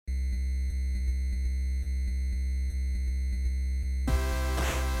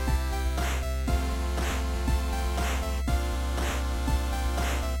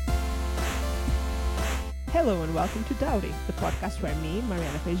Hello and welcome to Dowdy, the podcast where me,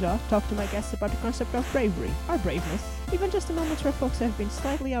 Mariana Feijó, talk to my guests about the concept of bravery, or braveness, even just the moments where folks have been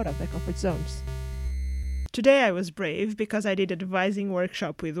slightly out of their comfort zones. Today I was brave because I did a devising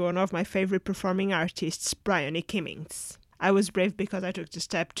workshop with one of my favorite performing artists, Bryony Kimmings. I was brave because I took the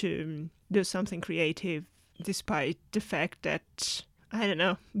step to do something creative, despite the fact that,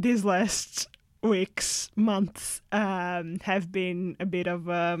 these last weeks, months have been a bit of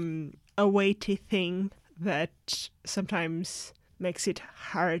a weighty thing that sometimes makes it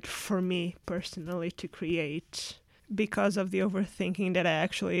hard for me personally to create because of the overthinking that I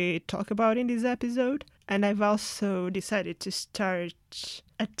actually talk about in this episode. And I've also decided to start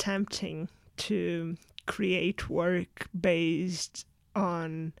attempting to create work based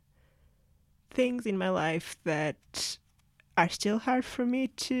on things in my life that are still hard for me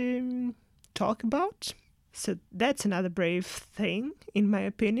to talk about. So that's another brave thing, in my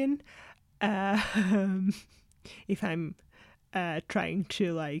opinion. If I'm trying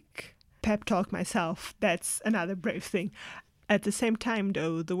to pep talk myself, that's another brave thing. At the same time,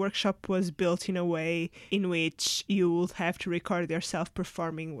 though, the workshop was built in a way in which you would have to record yourself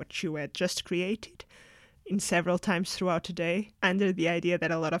performing what you had just created in several times throughout the day, under the idea that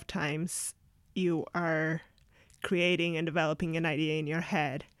a lot of times you are creating and developing an idea in your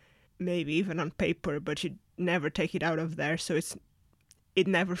head, maybe even on paper, but you never take it out of there, so it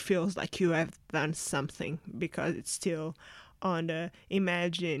never feels like you have done something because it's still on the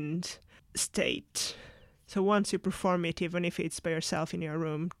imagined state. So once you perform it, even if it's by yourself in your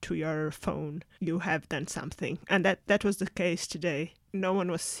room to your phone, you have done something. And that was the case today. No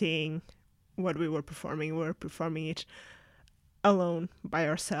one was seeing what we were performing. We were performing it alone by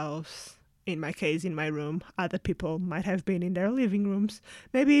ourselves. In my case, in my room. Other people might have been in their living rooms,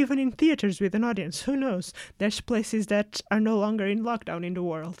 maybe even in theaters with an audience. Who knows? There's places that are no longer in lockdown in the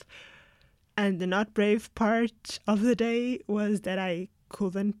world. And the not brave part of the day was that I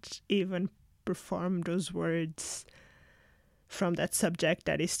couldn't even perform those words from that subject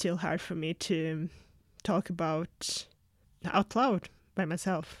that is still hard for me to talk about out loud by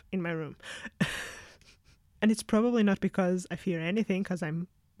myself in my room. And it's probably not because I fear anything, because I'm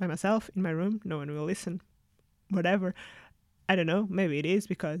by myself in my room, no one will listen, whatever. I don't know, maybe it is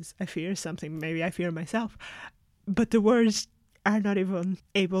because I fear something, maybe I fear myself. But the words are not even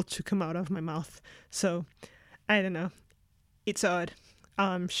able to come out of my mouth. So, I don't know. It's odd.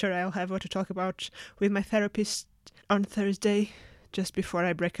 I'm sure I'll have what to talk about with my therapist on Thursday, just before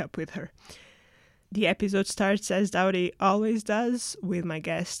I break up with her. The episode starts as Dowdy always does, with my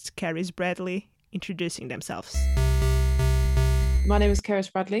guest, Caris Bradley, introducing themselves. My name is Caris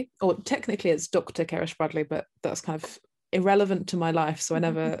Bradley, or technically it's Dr. Caris Bradley, but that's kind of irrelevant to my life, so I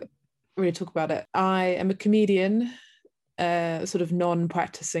never really talk about it. I am a comedian, sort of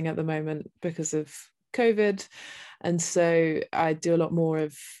non-practicing at the moment because of COVID, and so I do a lot more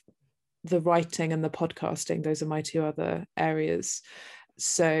of the writing and the podcasting. Those are my two other areas.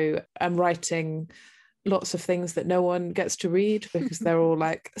 So I'm writing lots of things that no one gets to read because they're all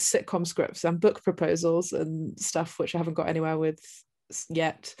like sitcom scripts and book proposals and stuff which I haven't got anywhere with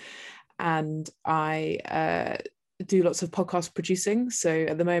yet. And I do lots of podcast producing. So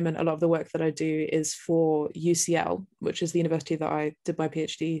at the moment, a lot of the work that I do is for UCL, which is the university that I did my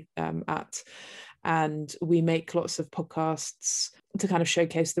PhD at. And we make lots of podcasts to kind of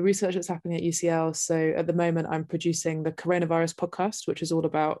showcase the research that's happening at UCL. So at the moment, I'm producing the Coronavirus podcast, which is all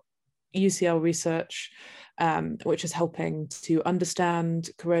about UCL research, which is helping to understand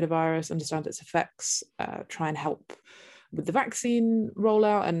coronavirus, understand its effects, try and help with the vaccine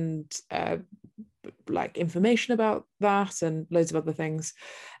rollout and information about that and loads of other things.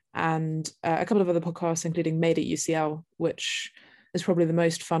 And a couple of other podcasts, including Made at UCL, which is probably the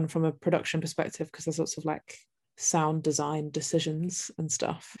most fun from a production perspective because there's lots of sound design decisions and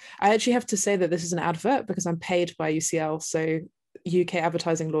stuff. I actually have to say that this is an advert because I'm paid by UCL, so UK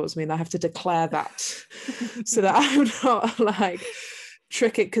advertising laws mean I have to declare that so that I'm not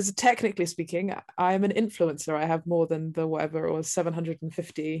trick it, because technically speaking I am an influencer. I have more than the whatever it was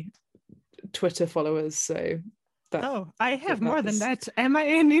 750 Twitter followers, so that I have more than that. Am I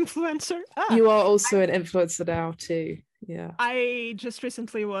an influencer? You are also an influencer now too. Yeah, I just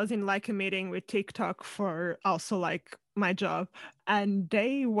recently was in a meeting with TikTok for also my job, and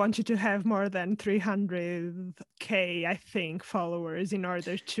they want you to have more than 300k, I think, followers in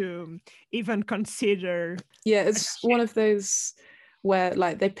order to even consider. Yeah, it's one of those where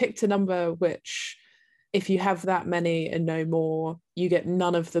they picked a number which, if you have that many and no more, you get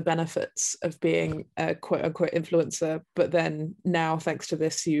none of the benefits of being a quote unquote influencer. But then now, thanks to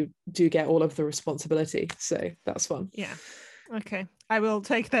this, you do get all of the responsibility. So that's fun. Yeah. Okay. I will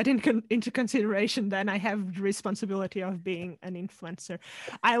take that into consideration. Then I have the responsibility of being an influencer.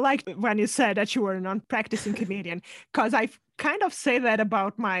 I liked when you said that you were a non-practicing comedian, because I kind of say that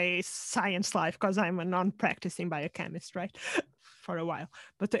about my science life, because I'm a non-practicing biochemist, right, for a while.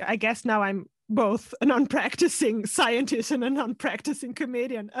 But I guess now I'm both a non-practicing scientist and a non-practicing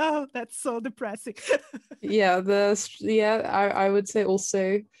comedian. Oh, that's so depressing. I would say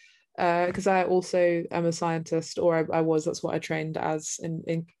also, because I also am a scientist, or I was, that's what I trained as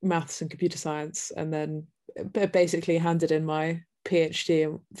in maths and computer science, and then basically handed in my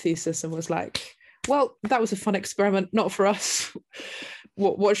PhD thesis and was like, well, that was a fun experiment, not for us.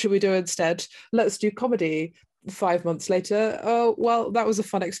 What should we do instead? Let's do comedy. 5 months later, oh, well, that was a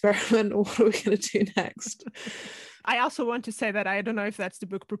fun experiment. What are we going to do next? I also want to say that I don't know if that's the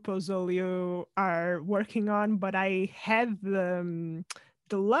book proposal you are working on, but I had the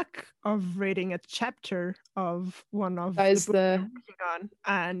luck of reading a chapter of one of the books I'm working on,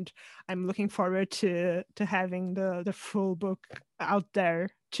 and I'm looking forward to having the full book out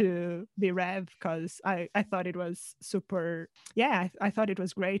there to be read, because I thought it was super. Yeah, I thought it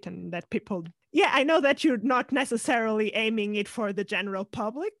was great, and that people. Yeah, I know that you're not necessarily aiming it for the general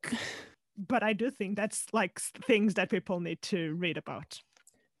public, but I do think that's like things that people need to read about.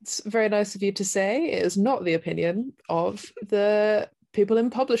 It's very nice of you to say. It is not the opinion of the people in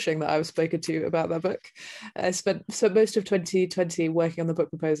publishing that I've spoken to about that book. I spent most of 2020 working on the book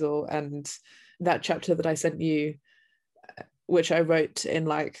proposal, and that chapter that I sent you, which I wrote in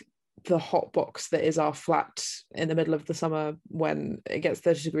like the hot box that is our flat in the middle of the summer when it gets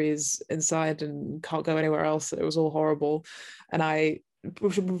 30 degrees inside and can't go anywhere else. It was all horrible. And we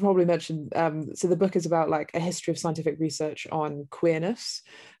should probably mention, so the book is about like a history of scientific research on queerness.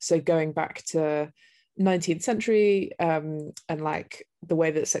 So going back to 19th century and like the way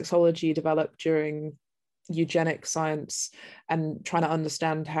that sexology developed during eugenic science, and trying to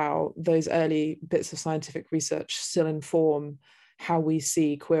understand how those early bits of scientific research still inform how we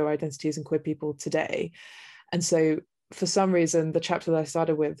see queer identities and queer people today. And so for some reason, the chapter that I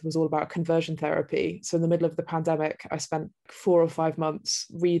started with was all about conversion therapy. So in the middle of the pandemic, I spent 4 or 5 months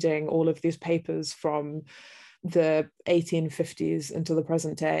reading all of these papers from the 1850s until the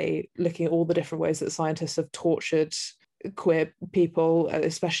present day, looking at all the different ways that scientists have tortured queer people,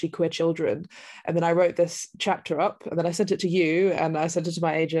 especially queer children. And then I wrote this chapter up, and then I sent it to you, and I sent it to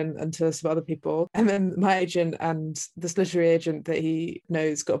my agent and to some other people. And then my agent and this literary agent that he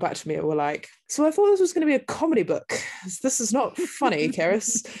knows got back to me and were like, so I thought this was going to be a comedy book. This is not funny,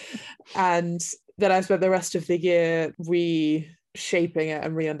 Cerys. And then I spent the rest of the year reshaping it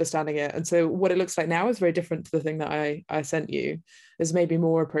and re-understanding it. And so what it looks like now is very different to the thing that I sent you. Is maybe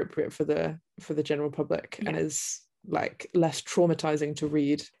more appropriate for the general public, and is like less traumatizing to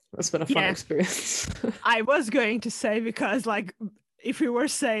read. That's been a fun experience. I was going to say, because like if we were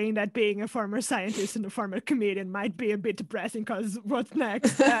saying that being a former scientist and a former comedian might be a bit depressing, because what's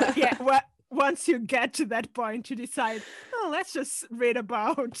next? Once you get to that point, you decide, oh, let's just read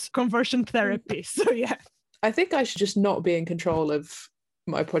about conversion therapy. So yeah, I think I should just not be in control of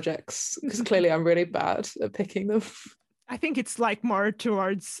my projects, because clearly I'm really bad at picking them. I think it's like more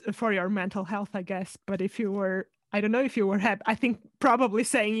towards for your mental health, I guess. But if you were, I don't know if you were happy. I think probably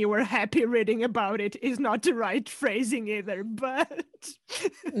saying you were happy reading about it is not the right phrasing either, but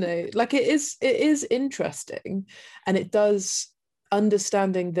no, like it is interesting, and it does,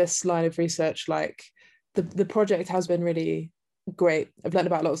 understanding this line of research, like the project has been really great. I've learned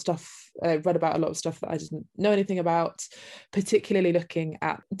about a lot of stuff, read about a lot of stuff that I didn't know anything about, particularly looking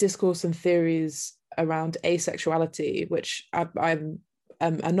at discourse and theories around asexuality, which I'm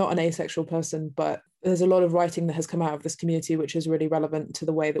not an asexual person, but there's a lot of writing that has come out of this community which is really relevant to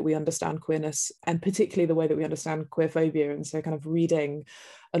the way that we understand queerness, and particularly the way that we understand queerphobia. And so kind of reading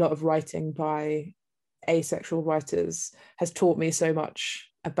a lot of writing by asexual writers has taught me so much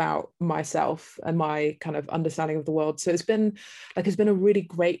about myself and my kind of understanding of the world. So it's been a really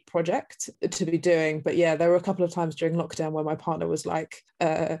great project to be doing. But yeah, there were a couple of times during lockdown where my partner was like,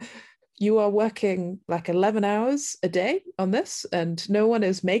 you are working like 11 hours a day on this, and no one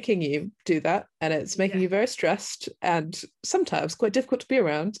is making you do that, and it's making you very stressed and sometimes quite difficult to be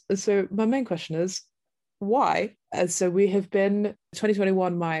around. And so my main question is, why? And so we have been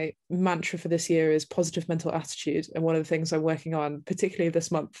 2021, my mantra for this year is positive mental attitude, and one of the things I'm working on particularly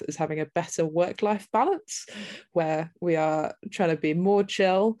this month is having a better work-life balance, where we are trying to be more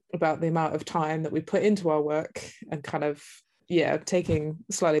chill about the amount of time that we put into our work, and kind of taking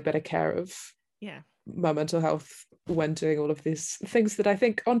slightly better care of my mental health when doing all of these things that I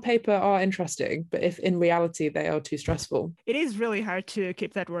think on paper are interesting, but if in reality they are too stressful. It is really hard to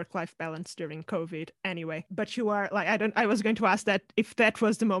keep that work-life balance during COVID anyway. But you are like, I was going to ask that if that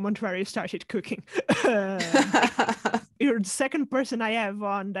was the moment where you started cooking. You're the second person I have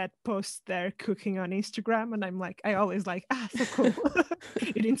on that posts their cooking on Instagram. And I'm like, I always like, so cool.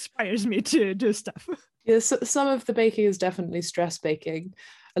 It inspires me to do stuff. Yeah, so some of the baking is definitely stress baking.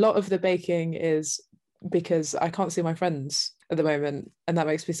 A lot of the baking is because I can't see my friends at the moment, and that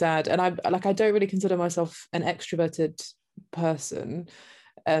makes me sad. And I don't really consider myself an extroverted person,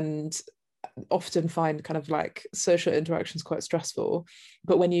 and often find kind of like social interactions quite stressful.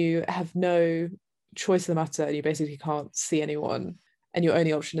 But when you have no choice in the matter and you basically can't see anyone, and your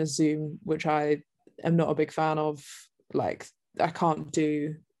only option is Zoom, which I am not a big fan of, like I can't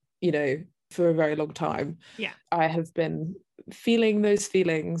do, for a very long time. Yeah. I have been feeling those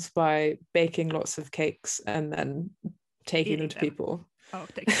feelings by baking lots of cakes and then taking them to people. Oh,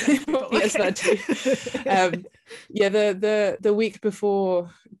 taking them to people. Yes, that too. The week before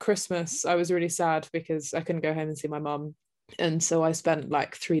Christmas, I was really sad because I couldn't go home and see my mum. And so I spent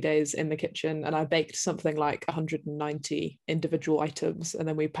like 3 days in the kitchen and I baked something like 190 individual items. And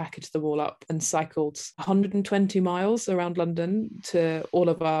then we packaged them all up and cycled 120 miles around London to all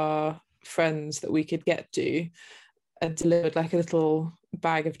of our friends that we could get to, and delivered like a little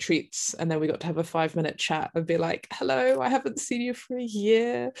bag of treats. And then we got to have a 5-minute chat and be like, hello, I haven't seen you for a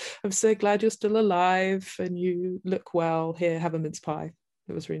year. I'm so glad you're still alive and you look well. Here, have a mince pie.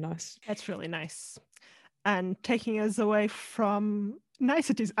 It was really nice. That's really nice. And taking us away from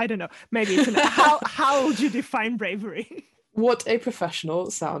niceties, I don't know, maybe it's how would you define bravery? What a professional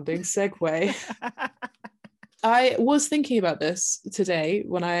sounding segue. I was thinking about this today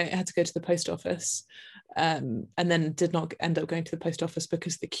when I had to go to the post office, and then did not end up going to the post office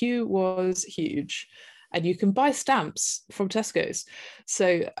because the queue was huge. And you can buy stamps from Tesco's.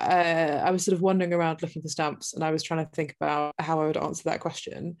 So I was sort of wandering around looking for stamps, and I was trying to think about how I would answer that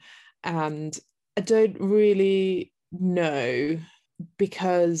question. And I don't really know,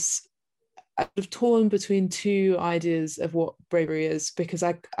 because I'm sort of torn between two ideas of what bravery is, because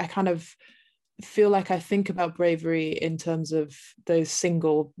I kind of feel like I think about bravery in terms of those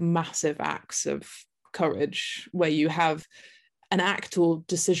single massive acts of courage where you have an act or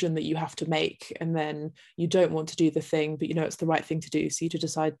decision that you have to make, and then you don't want to do the thing, but it's the right thing to do, so you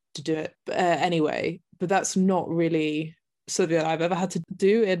decide to do it anyway. But that's not really something that I've ever had to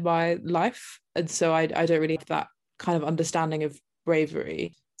do in my life, and so I don't really have that kind of understanding of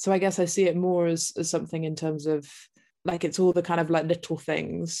bravery. So I guess I see it more as something in terms of like it's all the kind of like little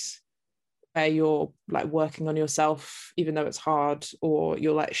things where you're like working on yourself even though it's hard, or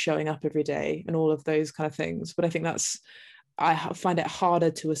you're like showing up every day and all of those kind of things. But I think I find it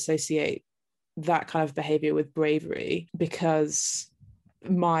harder to associate that kind of behavior with bravery, because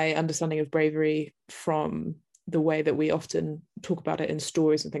my understanding of bravery from the way that we often talk about it in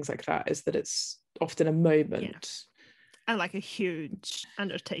stories and things like that is that it's often a moment. Yeah. And like a huge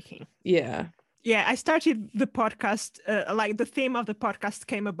undertaking. Yeah. Yeah, I started the podcast, like the theme of the podcast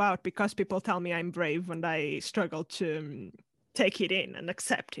came about because people tell me I'm brave and I struggle to take it in and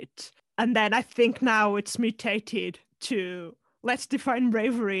accept it. And then I think now it's mutated to let's define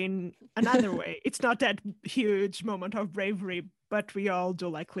bravery in another way. It's not that huge moment of bravery, but we all do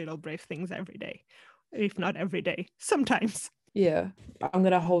like little brave things every day, if not every day, sometimes. Yeah, I'm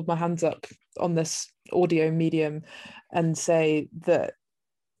going to hold my hands up on this audio medium and say that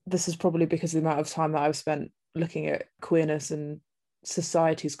this is probably because of the amount of time that I've spent looking at queerness and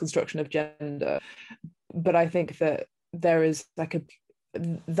society's construction of gender. But I think that there is like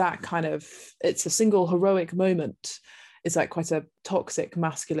that kind of, it's a single heroic moment. It's like quite a toxic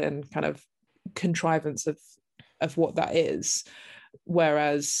masculine kind of contrivance of what that is.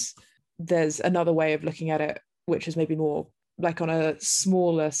 Whereas there's another way of looking at it, which is maybe more like on a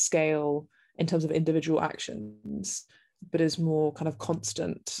smaller scale in terms of individual actions, but is more kind of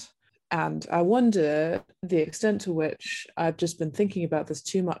constant. And I wonder the extent to which I've just been thinking about this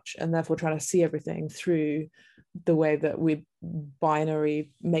too much, and therefore trying to see everything through the way that we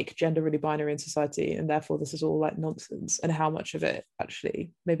make gender really binary in society, and therefore this is all like nonsense, and how much of it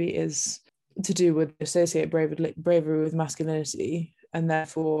actually maybe is to do with associate bravery with masculinity, and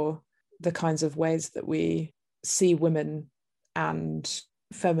therefore the kinds of ways that we see women and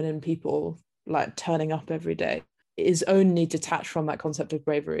feminine people like turning up every day is only detached from that concept of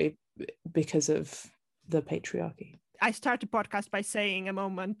bravery because of the patriarchy. I start the podcast by saying a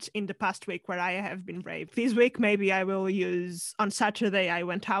moment in the past week where I have been brave. This week, maybe I will use, on Saturday, I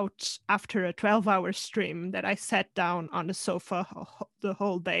went out after a 12-hour stream that I sat down on the sofa the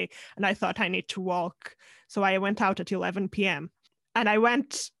whole day, and I thought I need to walk. So I went out at 11 p.m. And I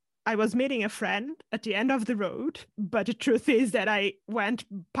was meeting a friend at the end of the road, but the truth is that I went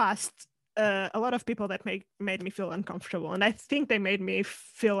past a lot of people that made me feel uncomfortable. And I think they made me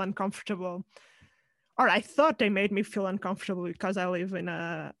feel uncomfortable, or I thought they made me feel uncomfortable because I live in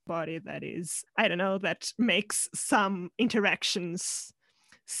a body that is, I don't know, that makes some interactions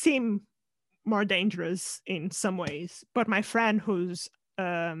seem more dangerous in some ways. But my friend, who's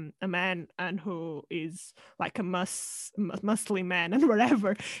a man and who is like a muscly man and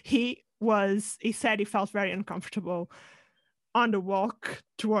whatever, he said he felt very uncomfortable on the walk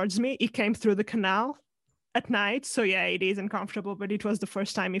towards me. He came through the canal at night. So yeah, it is uncomfortable, but it was the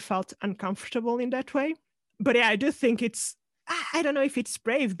first time he felt uncomfortable in that way. But yeah, I do think I don't know if it's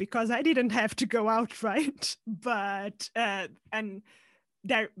brave because I didn't have to go out, right? But there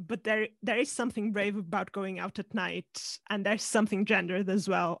is something brave about going out at night, and there's something gendered as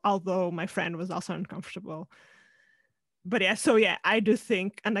well, although my friend was also uncomfortable. But yeah, so yeah, I do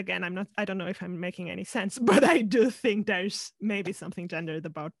think, and again, I don't know if I'm making any sense, but I do think there's maybe something gendered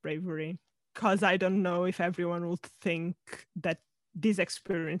about bravery, because I don't know if everyone would think that this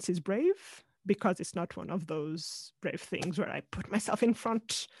experience is brave, because it's not one of those brave things where I put myself in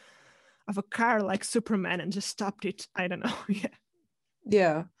front of a car like Superman and just stopped it. I don't know.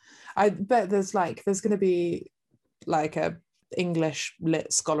 Yeah. I bet there's going to be like a English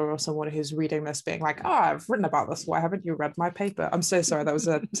lit scholar or someone who's reading this being like, oh, I've written about this. Why haven't you read my paper? I'm so sorry. That was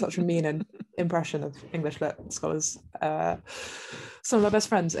such a mean impression of English lit scholars. Some of my best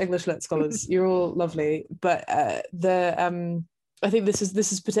friends, English lit scholars, you're all lovely. But I think this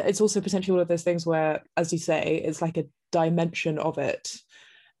is it's also potentially one of those things where, as you say, it's like a dimension of it.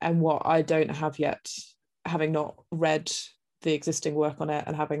 And what I don't have yet, having not read the existing work on it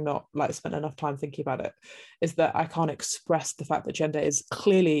and having not spent enough time thinking about it, is that I can't express the fact that gender is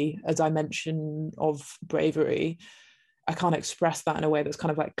clearly a dimension of bravery. I can't express that in a way that's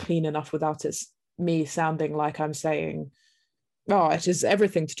kind of clean enough without it's me sounding like I'm saying, oh, it is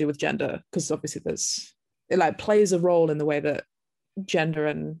everything to do with gender, because obviously it plays a role in the way that gender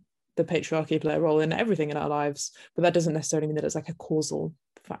and the patriarchy play a role in everything in our lives, but that doesn't necessarily mean that it's a causal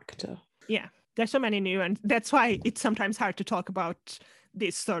factor. Yeah, there's so many nuances. That's why it's sometimes hard to talk about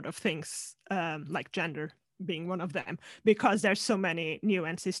these sort of things, like gender being one of them, because there's so many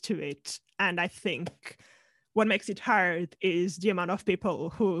nuances to it. And I think what makes it hard is the amount of people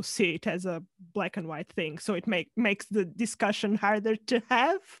who see it as a black and white thing. So it makes the discussion harder to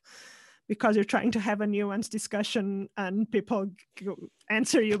have, because you're trying to have a nuanced discussion and people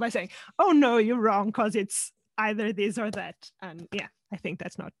answer you by saying, oh no, you're wrong, because it's either this or that. And yeah, I think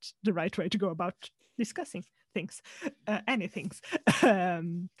that's not the right way to go about discussing things, anything.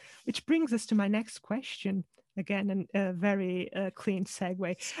 Which brings us to my next question. Again, a very clean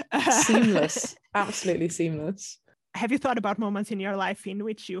segue. Seamless, absolutely seamless. Have you thought about moments in your life in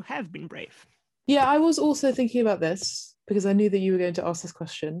which you have been brave? Yeah, I was also thinking about this because I knew that you were going to ask this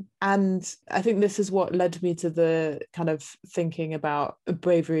question. And I think this is what led me to the kind of thinking about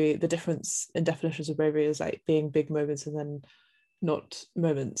bravery, the difference in definitions of bravery is being big moments and then not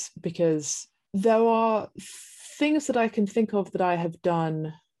moments, because there are things that I can think of that I have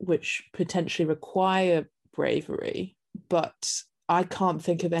done which potentially require bravery, but I can't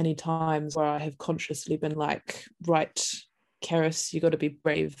think of any times where I have consciously been like, right, Keris, you got to be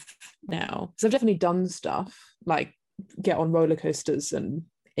brave now. So I've definitely done stuff like get on roller coasters and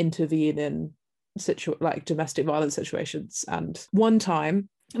intervene in domestic violence situations. And one time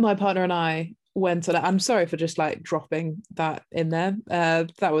my partner and I went on, I'm sorry for just dropping that in there.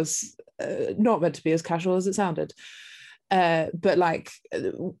 That was not meant to be as casual as it sounded. But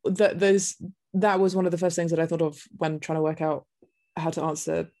that was one of the first things that I thought of when trying to work out how to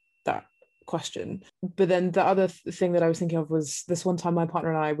answer that question. But then the other thing that I was thinking of was this one time my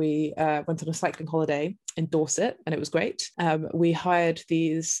partner and I, we went on a cycling holiday in Dorset, and it was great. We hired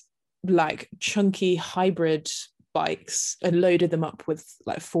these chunky hybrid bikes and loaded them up with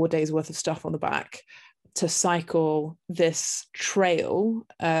 4 days worth of stuff on the back to cycle this trail,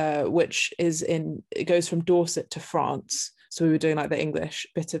 which it goes from Dorset to France. So we were doing the English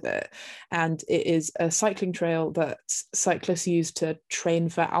bit of it. And it is a cycling trail that cyclists use to train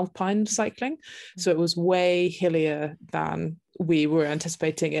for alpine cycling. So it was way hillier than we were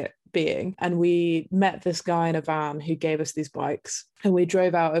anticipating it being. And we met this guy in a van who gave us these bikes. And we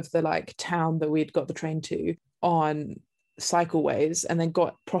drove out of the town that we'd got the train to on cycleways and then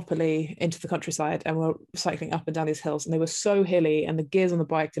got properly into the countryside and were cycling up and down these hills, and they were so hilly and the gears on the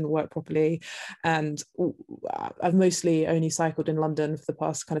bike didn't work properly. And I've mostly only cycled in London for the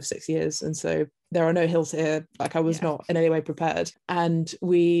past kind of 6 years, and so there are no hills here. Like, I was not in any way prepared, and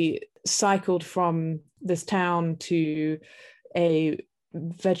we cycled from this town to a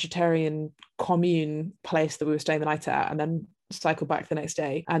vegetarian commune place that we were staying the night at, and then cycle back the next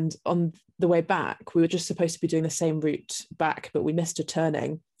day. And on the way back, we were just supposed to be doing the same route back, but we missed a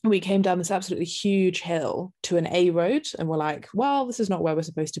turning. We came down this absolutely huge hill to an A road, and we're like, well, this is not where we're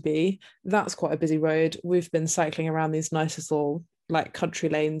supposed to be. That's quite a busy road. We've been cycling around these nice little like country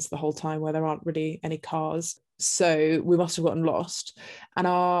lanes the whole time where there aren't really any cars. So we must have gotten lost. And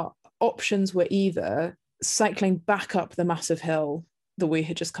our options were either cycling back up the massive hill that we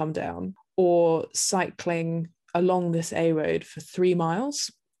had just come down, or cycling along this A road for 3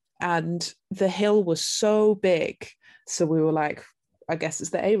 miles. And the hill was so big, so we were like, I guess it's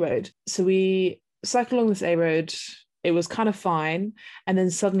the A road. So we cycled along this A road. It was kind of fine, and then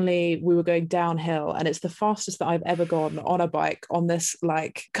suddenly we were going downhill, and it's the fastest that I've ever gone on a bike on this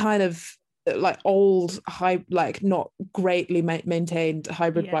like kind of like old high, like not greatly maintained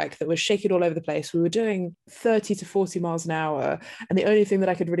hybrid bike that was shaking all over the place. We were doing 30 to 40 miles an hour, and the only thing that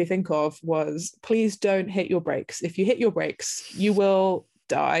I could really think of was, please don't hit your brakes. If you hit your brakes, you will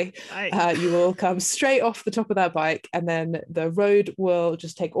die. You will come straight off the top of that bike, and then the road will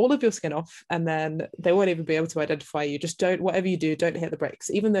just take all of your skin off, and then they won't even be able to identify you. Just don't, whatever you do, don't hit the brakes.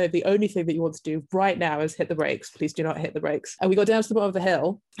 Even though the only thing that you want to do right now is hit the brakes, please do not hit the brakes. And we got down to the bottom of the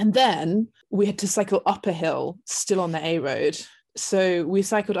hill, and then we had to cycle up a hill still on the A road. So we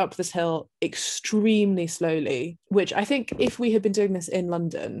cycled up this hill extremely slowly, which I think if we had been doing this in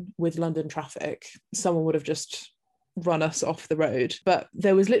London with London traffic, someone would have just run us off the road. But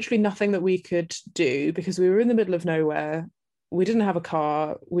there was literally nothing that we could do because we were in the middle of nowhere. We didn't have a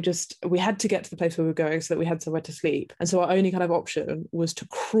car. We had to get to the place where we were going so that we had somewhere to sleep. And so our only kind of option was to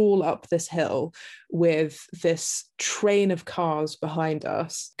crawl up this hill with this train of cars behind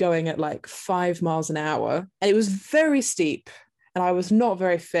us going at like 5 miles an hour. And it was very steep, and I was not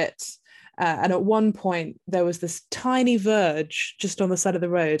very fit. And at one point there was this tiny verge just on the side of the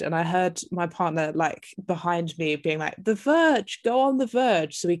road, and I heard my partner like behind me being like, the verge, go on the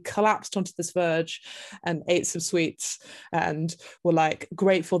verge. So we collapsed onto this verge and ate some sweets and were like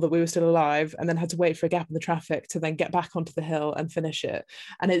grateful that we were still alive, and then had to wait for a gap in the traffic to then get back onto the hill and finish it.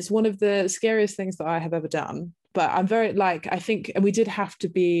 And it's one of the scariest things that I have ever done. But I'm very like, I think, and we did have to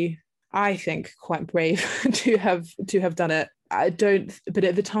be, I think, quite brave to have done it. But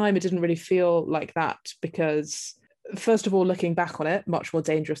at the time it didn't really feel like that, because first of all, looking back on it, much more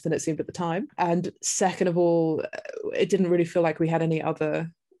dangerous than it seemed at the time. And second of all, it didn't really feel like we had any other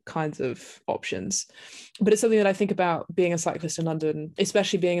kinds of options. But it's something that I think about being a cyclist in London,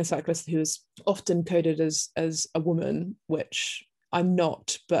 especially being a cyclist who is often coded as a woman, which I'm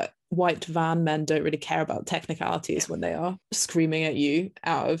not, but white van men don't really care about technicalities when they are screaming at you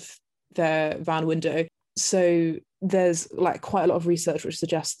out of their van window. So there's like quite a lot of research which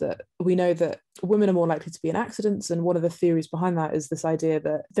suggests that we know that women are more likely to be in accidents, and one of the theories behind that is this idea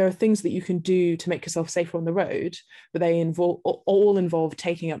that there are things that you can do to make yourself safer on the road, but they all involve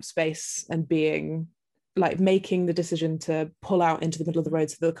taking up space and being like making the decision to pull out into the middle of the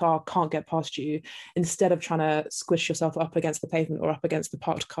road so the car can't get past you, instead of trying to squish yourself up against the pavement or up against the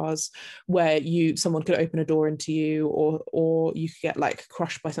parked cars where someone could open a door into you, or you could get like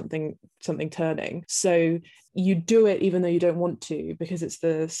crushed by something turning. So you do it even though you don't want to, because it's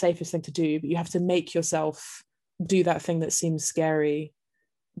the safest thing to do, but you have to make yourself do that thing that seems scary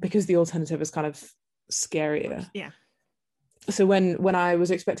because the alternative is kind of scarier. Yeah. So when I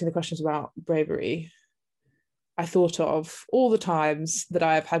was expecting the questions about bravery, I thought of all the times that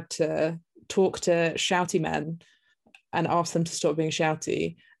I've had to talk to shouty men and ask them to stop being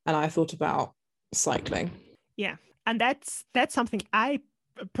shouty, and I thought about cycling. Yeah, and that's something I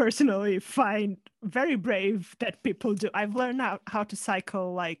personally find very brave that people do. I've learned how to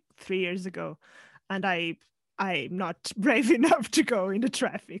cycle like 3 years ago, and I'm not brave enough to go in the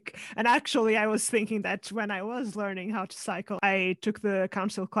traffic. And actually, I was thinking that when I was learning how to cycle, I took the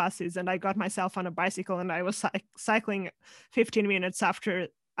council classes and I got myself on a bicycle, and I was cycling 15 minutes after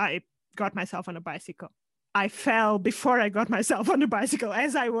I got myself on a bicycle. I fell before I got myself on the bicycle.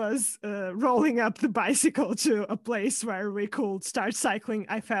 As I was rolling up the bicycle to a place where we could start cycling,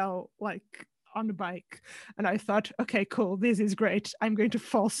 I fell like on the bike, and I thought, okay, cool, this is great. I'm going to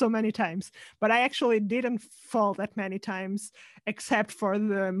fall so many times, but I actually didn't fall that many times. except for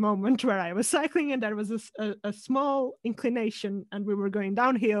the moment where I was cycling and there was a small inclination and we were going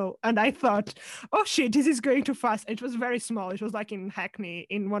downhill. And I thought, oh shit, this is going too fast. It was very small. It was like in Hackney,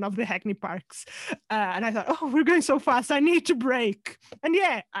 in one of the Hackney parks. And I thought, oh, we're going so fast. I need to brake. And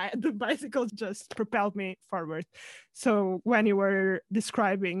yeah, the bicycle just propelled me forward. So when you were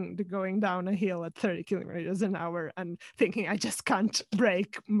describing the going down a hill at 30 kilometers an hour and thinking I just can't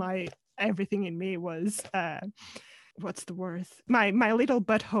brake, everything in me was what's the word? My little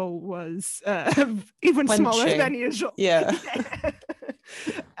butthole was even smaller than usual. Yeah.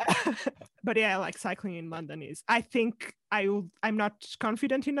 But yeah, like cycling in London is, I think I'm not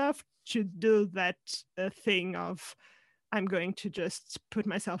confident enough to do that thing of I'm going to just put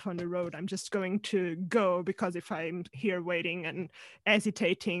myself on the road. I'm just going to go because if I'm here waiting and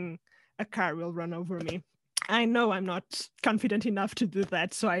hesitating, a car will run over me. I know I'm not confident enough to do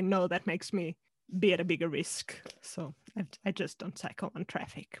that. So I know that makes me be at a bigger risk. So I just don't cycle on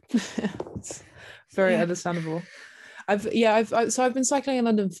traffic. It's very understandable. I've been cycling in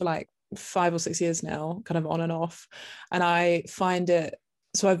London for like 5 or 6 years now, kind of on and off. And I find it,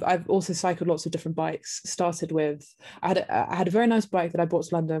 so I've also cycled lots of different bikes. Started with, I had a very nice bike that I bought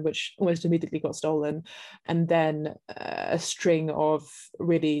to London, which almost immediately got stolen. And then a string of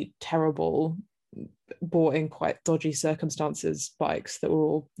really terrible, bought in quite dodgy circumstances bikes that were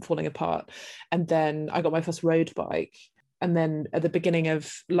all falling apart. And then I got my first road bike. And then at the beginning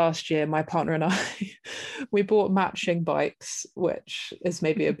of last year, my partner and I, we bought matching bikes, which is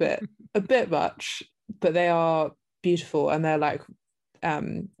maybe a bit much, but they are beautiful. And they're like,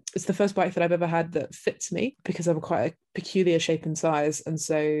 it's the first bike that I've ever had that fits me because I'm quite a peculiar shape and size. And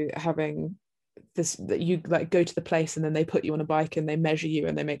so having this, that you like go to the place and then they put you on a bike and they measure you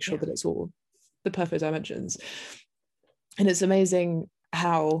and they make sure that it's all the perfect dimensions. And it's amazing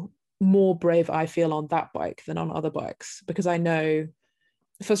how more brave I feel on that bike than on other bikes, because I know,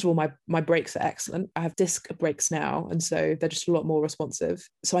 first of all, my brakes are excellent. I have disc brakes now, and so they're just a lot more responsive.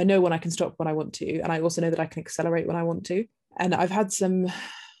 So I know when I can stop when I want to, and I also know that I can accelerate when I want to. And I've had some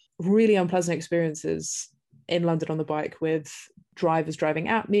really unpleasant experiences in London on the bike with drivers driving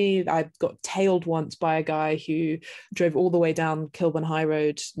at me. I got tailed once by a guy who drove all the way down Kilburn High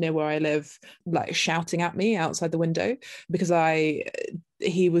Road near where I live, like shouting at me outside the window because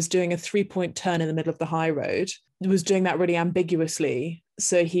he was doing a 3-point turn in the middle of the high road. He was doing that really ambiguously.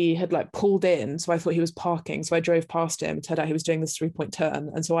 So he had like pulled in. So I thought he was parking. So I drove past him. It turned out he was doing this 3-point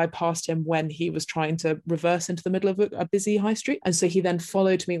turn. And so I passed him when he was trying to reverse into the middle of a busy high street. And so he then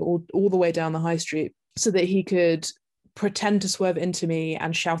followed me all the way down the high street so that he could pretend to swerve into me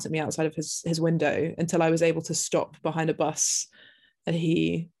and shout at me outside of his window until I was able to stop behind a bus. And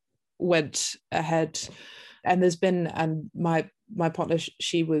he went ahead. And there's been, and my partner,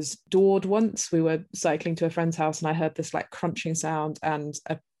 she was doored once. We were cycling to a friend's house and I heard this like crunching sound, and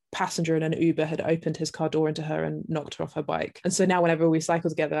a passenger in an Uber had opened his car door into her and knocked her off her bike. And so now whenever we cycle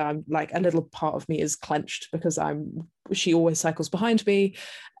together, I'm like, a little part of me is clenched because she always cycles behind me.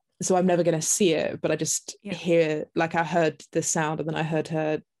 So I'm never going to see it, but I just hear, like I heard the sound and then I heard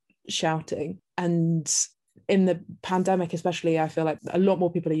her shouting. And in the pandemic, especially, I feel like a lot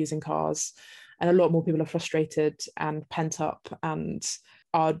more people are using cars and a lot more people are frustrated and pent up and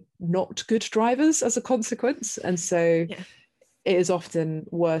are not good drivers as a consequence. And so it is often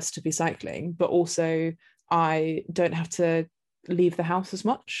worse to be cycling, but also I don't have to leave the house as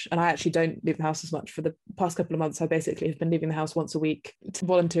much. And I actually don't leave the house as much. For the past couple of months, I basically have been leaving the house once a week to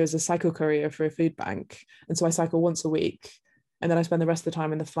volunteer as a cycle courier for a food bank. And so I cycle once a week. And then I spend the rest of the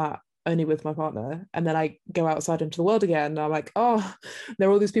time in the flat only with my partner. And then I go outside into the world again. And I'm like, oh, there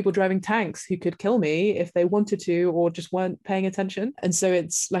are all these people driving tanks who could kill me if they wanted to or just weren't paying attention. And so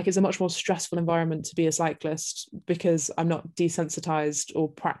it's a much more stressful environment to be a cyclist because I'm not desensitized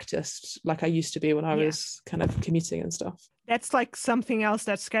or practiced like I used to be when I was kind of commuting and stuff. That's like something else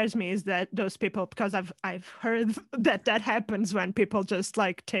that scares me, is that those people, because I've heard that happens when people just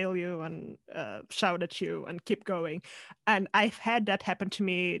like tail you and shout at you and keep going. And I've had that happen to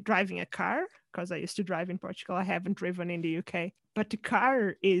me driving a car, because I used to drive in Portugal. I haven't driven in the UK. But the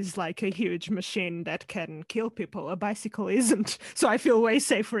car is like a huge machine that can kill people. A bicycle isn't. So I feel way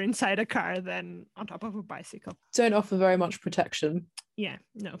safer inside a car than on top of a bicycle. Don't offer very much protection. Yeah,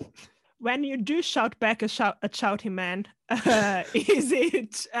 no. When you do shout back a shouting man, is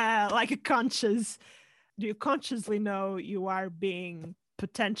it like a conscious? Do you consciously know you are being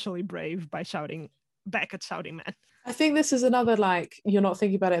potentially brave by shouting back at shouting man? I think this is another, like, you're not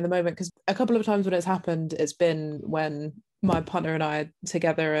thinking about it in the moment, because a couple of times when it's happened, it's been when my partner and I are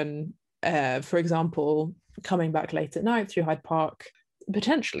together and, for example, coming back late at night through Hyde Park,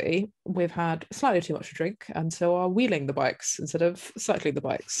 potentially we've had slightly too much to drink and so are wheeling the bikes instead of cycling the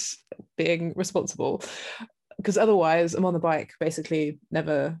bikes, being responsible. Because otherwise I'm on the bike, basically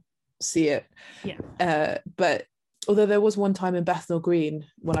never see it. But although there was one time in Bethnal Green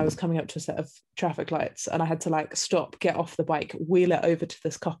when I was coming up to a set of traffic lights and I had to like stop, get off the bike, wheel it over to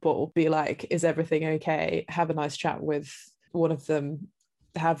this couple, be like, is everything okay? Have a nice chat with one of them,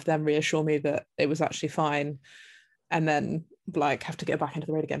 have them reassure me that it was actually fine, and then like have to get back into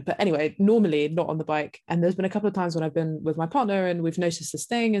the road again. But anyway, normally not on the bike. And there's been a couple of times when I've been with my partner and we've noticed this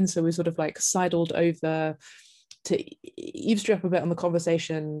thing. And so we sort of like sidled over to eavesdrop a bit on the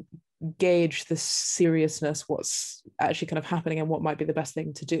conversation, gauge the seriousness, what's actually kind of happening and what might be the best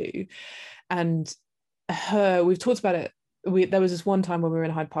thing to do. And we've talked about it. There was this one time when we were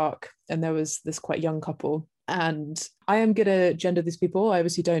in Hyde Park and there was this quite young couple, and I am going to gender these people. I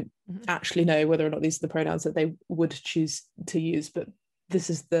obviously don't actually know whether or not these are the pronouns that they would choose to use, but this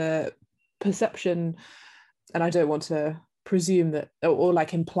is the perception, and I don't want to presume that or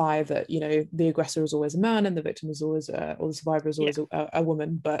like imply that, you know, the aggressor is always a man and the victim is always or the survivor is always a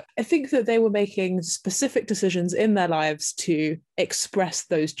woman. But I think that they were making specific decisions in their lives to express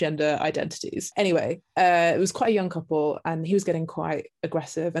those gender identities. Anyway, it was quite a young couple and he was getting quite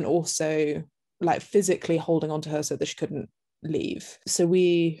aggressive and also like physically holding on to her so that she couldn't leave. So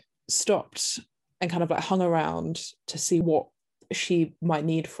we stopped and kind of like hung around to see what she might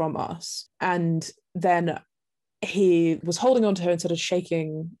need from us. And then he was holding on to her and sort of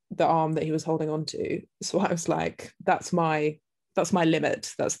shaking the arm that he was holding on to. So I was like, that's my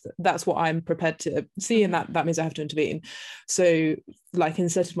limit. That's what I'm prepared to see. And that means I have to intervene. So like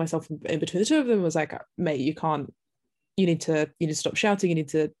inserted myself in between the two of them, was like, mate, you need to stop shouting. You need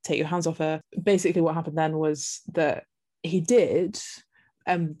to take your hands off her. Basically what happened then was that he did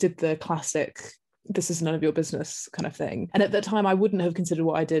the classic, this is none of your business kind of thing. And at that time, I wouldn't have considered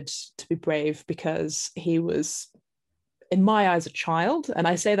what I did to be brave because he was, in my eyes, a child. And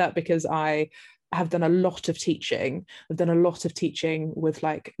I say that because I have done a lot of teaching. I've done a lot of teaching with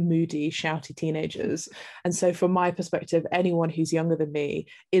like moody, shouty teenagers. And so from my perspective, anyone who's younger than me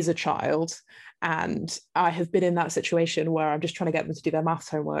is a child. And I have been in that situation where I'm just trying to get them to do their maths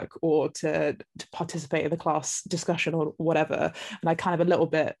homework or to participate in the class discussion or whatever. And I kind of a little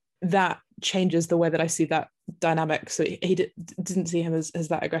bit, that changes the way that I see that dynamic. So he didn't see him as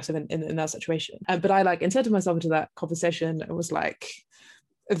that aggressive in that situation. But I like inserted myself into that conversation and was like,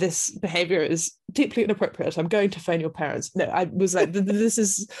 this behavior is deeply inappropriate. I'm going to phone your parents. No, I was like, this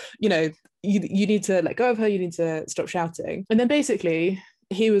is, you know, you need to let go of her. You need to stop shouting. And then basically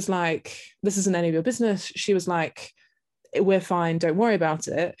he was like, this isn't any of your business. She was like, we're fine. Don't worry about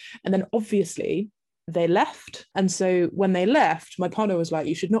it. And then obviously they left. And so when they left, my partner was like,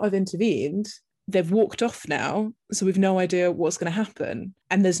 you should not have intervened. They've walked off now. So we've no idea what's going to happen.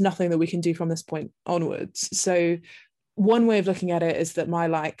 And there's nothing that we can do from this point onwards. So one way of looking at it is that my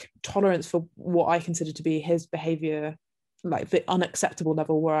like tolerance for what I consider to be his behavior, like the unacceptable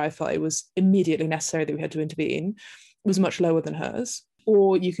level where I felt it was immediately necessary that we had to intervene, was much lower than hers.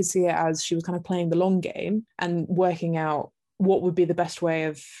 Or you could see it as she was kind of playing the long game and working out what would be the best way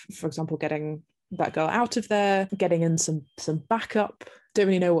of, for example, getting that girl out of there, getting in some backup. Don't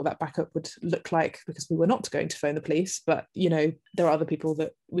really know what that backup would look like because we were not going to phone the police, but you know, there are other people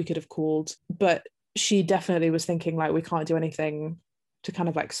that we could have called. But she definitely was thinking like, we can't do anything to kind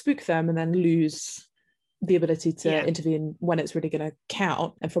of like spook them and then lose the ability to intervene when it's really going to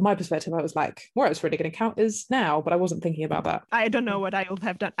count. And from my perspective, I was like, where it's really going to count is now, but I wasn't thinking about that. I don't know what I would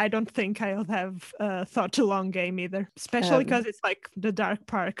have done. I don't think I would have thought a long game either, especially because it's like the dark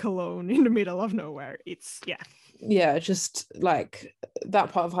park alone in the middle of nowhere. It's, just like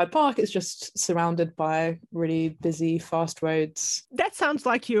that part of Hyde Park is just surrounded by really busy, fast roads. That sounds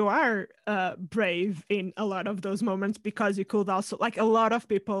like you are brave in a lot of those moments, because you could also, like, a lot of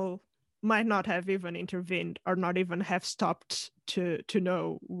people might not have even intervened or not even have stopped to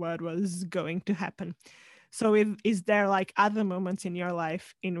know what was going to happen. So is there like other moments in your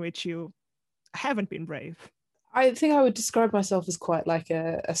life in which you haven't been brave? I think I would describe myself as quite like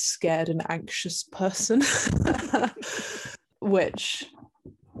a scared and anxious person, which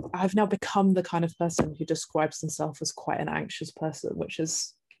I've now become the kind of person who describes himself as quite an anxious person, which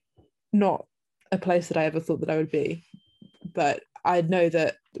is not a place that I ever thought that I would be. But I know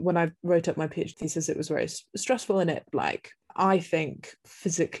that when I wrote up my PhD thesis, it was very stressful, and it, like, I think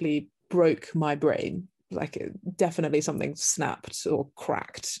physically broke my brain. Like, definitely something snapped or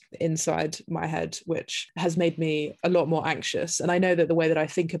cracked inside my head, which has made me a lot more anxious. And I know that the way that I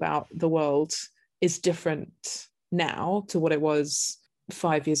think about the world is different now to what it was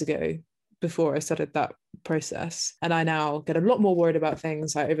 5 years ago before I started that process. And I now get a lot more worried about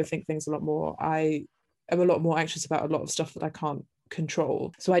things. I overthink things a lot more. I am a lot more anxious about a lot of stuff that I can't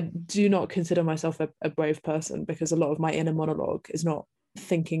control. So I do not consider myself a brave person, because a lot of my inner monologue is not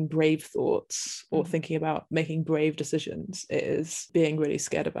thinking brave thoughts or thinking about making brave decisions. It is being really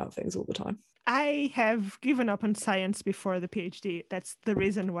scared about things all the time. I have given up on science before the PhD. That's the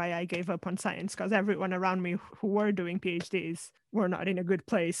reason why I gave up on science, because everyone around me who were doing PhDs were not in a good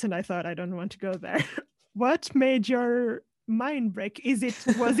place, and I thought I don't want to go there. What made your mind break?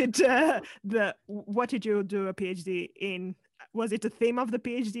 What did you do a PhD in? Was it the theme of the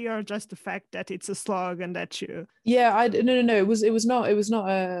PhD, or just the fact that it's a slog and that you? Yeah, no. It was not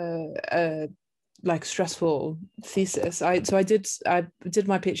a like stressful thesis. I did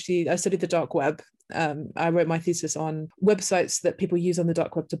my PhD. I studied the dark web. I wrote my thesis on websites that people use on the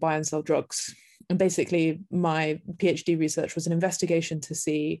dark web to buy and sell drugs. And basically, my PhD research was an investigation to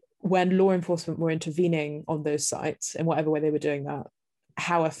see, when law enforcement were intervening on those sites in whatever way they were doing that,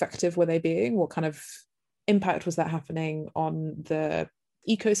 how effective were they being? What kind of impact was that happening on the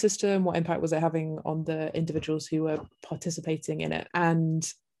ecosystem? What impact was it having on the individuals who were participating in it?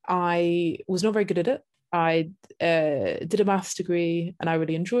 And I was not very good at it. I did a maths degree, and I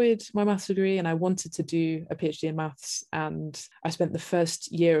really enjoyed my maths degree, and I wanted to do a PhD in maths. And I spent the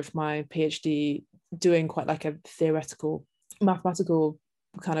first year of my PhD doing quite like a theoretical mathematical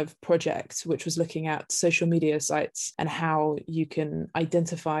kind of project, which was looking at social media sites and how you can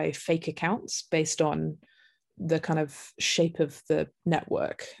identify fake accounts based on the kind of shape of the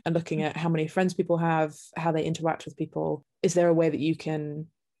network, and looking at how many friends people have, how they interact with people. Is there a way that you can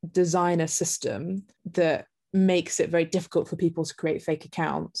design a system that makes it very difficult for people to create fake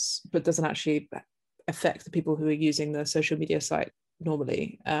accounts, but doesn't actually affect the people who are using the social media site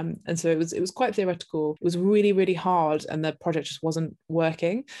normally? And so it was quite theoretical. It was really, really hard, and the project just wasn't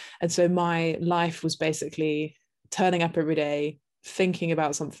working. And so my life was basically turning up every day, thinking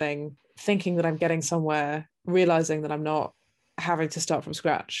about something, thinking that I'm getting somewhere, realizing that I'm not, having to start from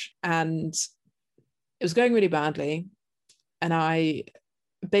scratch. And it was going really badly. And I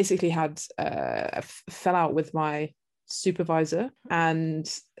basically had fell out with my supervisor.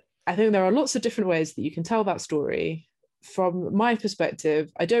 And I think there are lots of different ways that you can tell that story. From my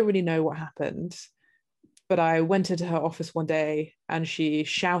perspective, I don't really know what happened, but I went into her office one day and she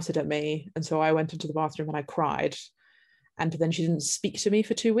shouted at me. And so I went into the bathroom and I cried. And then she didn't speak to me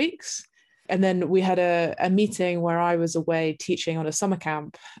for 2 weeks. And then we had a meeting where I was away teaching on a summer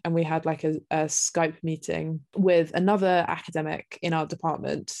camp, and we had like a Skype meeting with another academic in our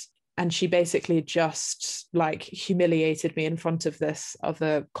department. And she basically just like humiliated me in front of this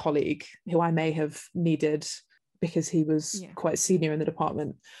other colleague who I may have needed, because he was quite senior in the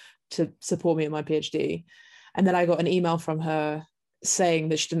department, to support me in my PhD. And then I got an email from her saying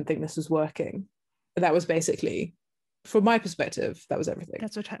that she didn't think this was working. That was basically, from my perspective, that was everything.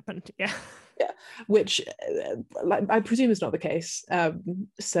 That's what happened. Yeah. Which like I presume is not the case.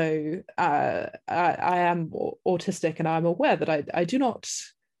 So I am autistic, and I'm aware that I do not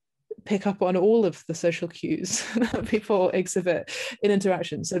pick up on all of the social cues that people exhibit in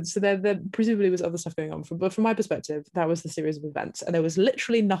interaction. So there presumably was other stuff going on. But from my perspective, that was the series of events, and there was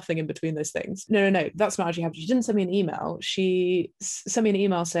literally nothing in between those things. No, that's not actually happened. She didn't send me an email. She sent me an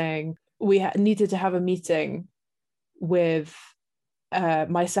email saying we needed to have a meeting with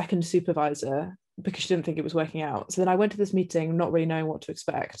my second supervisor, because she didn't think it was working out. So then I went to this meeting not really knowing what to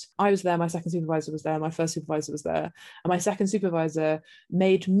expect. I was there, my second supervisor was there, my first supervisor was there, and my second supervisor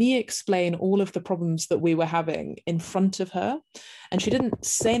made me explain all of the problems that we were having in front of her. And she didn't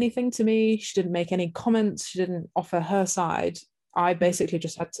say anything to me, she didn't make any comments, she didn't offer her side. I basically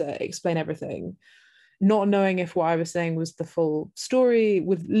just had to explain everything, not knowing if what I was saying was the full story,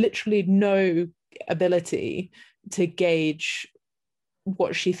 with literally no ability to gauge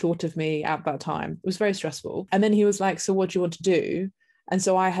what she thought of me at that time. It was very stressful. And then he was like, so what do you want to do? And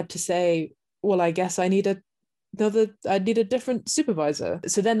so I had to say, well, I guess I need a different supervisor.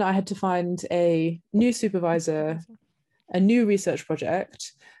 So then I had to find a new supervisor, a new research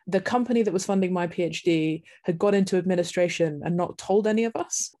project. The company that was funding my PhD had got into administration and not told any of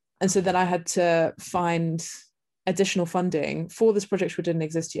us. And so then I had to find additional funding for this project, which didn't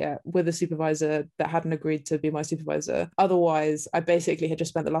exist yet, with a supervisor that hadn't agreed to be my supervisor. Otherwise, I basically had just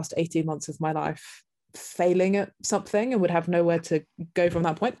spent the last 18 months of my life failing at something and would have nowhere to go from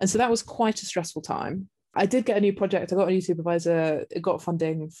that point. And so that was quite a stressful time. I did get a new project. I got a new supervisor, got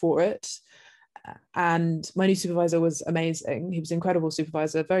funding for it. And my new supervisor was amazing. He was an incredible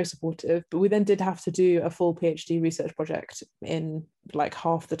supervisor, very supportive. But we then did have to do a full PhD research project in like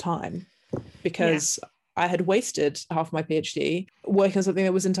half the time, because I had wasted half my PhD working on something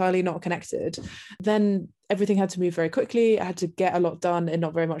that was entirely not connected. Then everything had to move very quickly. I had to get a lot done in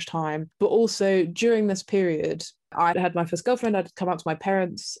not very much time. But also during this period, I had my first girlfriend. I'd come out to my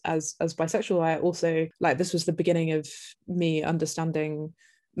parents as bisexual. I also, like, this was the beginning of me understanding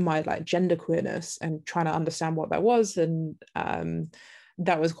my like gender queerness and trying to understand what that was. And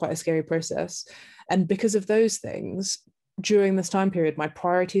that was quite a scary process. And because of those things, during this time period, my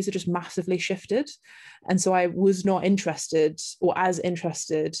priorities are just massively shifted. And so I was not interested or as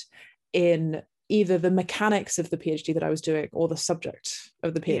interested in either the mechanics of the PhD that I was doing or the subject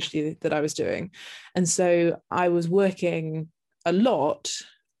of the PhD that I was doing. And so I was working a lot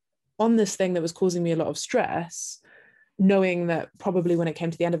on this thing that was causing me a lot of stress, knowing that probably when it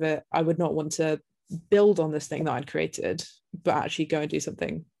came to the end of it, I would not want to build on this thing that I'd created, but actually go and do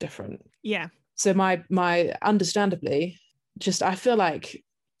something different. Yeah. So my understandably, just I feel like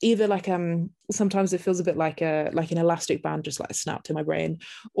either like sometimes it feels a bit like an elastic band just like snapped in my brain,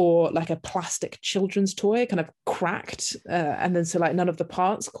 or like a plastic children's toy kind of cracked, and then so like none of the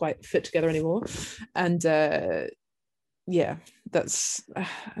parts quite fit together anymore. And yeah, that's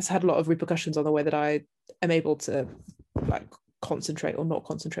has had a lot of repercussions on the way that I am able to like concentrate or not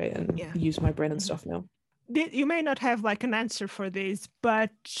concentrate and use my brain and stuff now. You may not have like an answer for this, but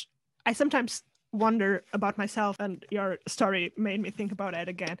I sometimes wonder about myself, and your story made me think about it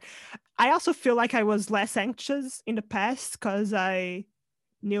again. I also feel like I was less anxious in the past because I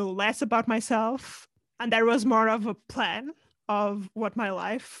knew less about myself, and there was more of a plan of what my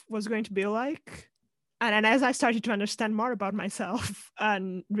life was going to be like. And then as I started to understand more about myself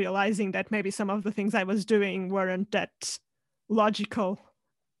and realizing that maybe some of the things I was doing weren't that logical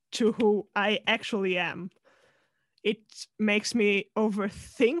to who I actually am, it makes me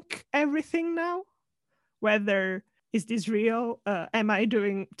overthink everything now. Whether is this real? Am I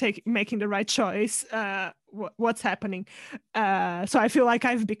making the right choice? What's happening? So I feel like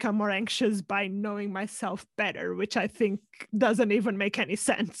I've become more anxious by knowing myself better, which I think doesn't even make any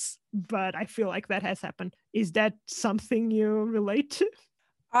sense. But I feel like that has happened. Is that something you relate to?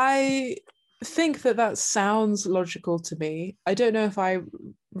 I think that sounds logical to me. I don't know if I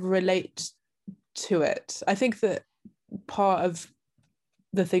relate to it. I think that part of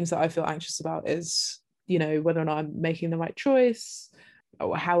the things that I feel anxious about is, you know, whether or not I'm making the right choice,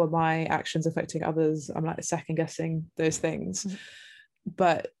 or how are my actions affecting others. I'm like second guessing those things. Mm-hmm.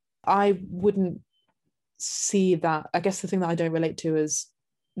 But I wouldn't see that. I guess the thing that I don't relate to is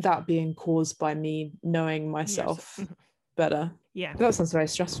that being caused by me knowing myself better. Yeah. That sounds very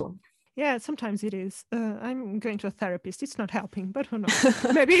stressful. Yeah, sometimes it is. I'm going to a therapist. It's not helping, but who knows?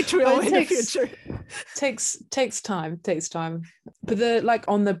 Maybe it will in the future. Takes time. But the like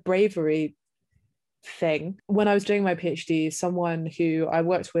on the bravery thing, when I was doing my PhD, someone who I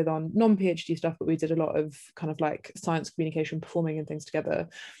worked with on non-PhD stuff, but we did a lot of kind of like science communication, performing and things together.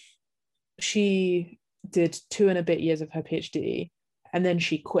 She did 2 and a bit years of her PhD, and then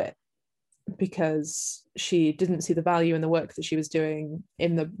she quit because she didn't see the value in the work that she was doing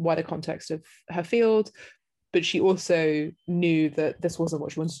in the wider context of her field, but she also knew that this wasn't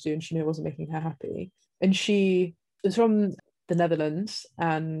what she wanted to do, and she knew it wasn't making her happy. And she was from the Netherlands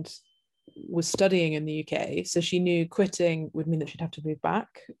and was studying in the UK, so she knew quitting would mean that she'd have to move back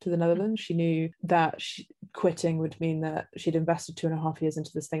to the Netherlands. She knew that quitting would mean that she'd invested 2.5 years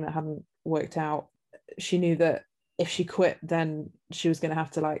into this thing that hadn't worked out. She knew that if she quit, then she was going to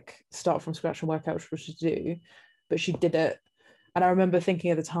have to like start from scratch and work out what she should do, but she did it. And I remember thinking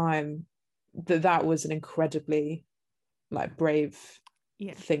at the time that was an incredibly like brave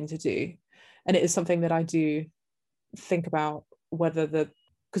thing to do. And it is something that I do think about, whether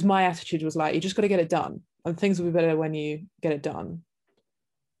because my attitude was like, you just got to get it done, and things will be better when you get it done.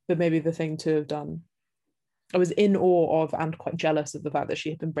 But maybe the thing to have done, I was in awe of and quite jealous of the fact that she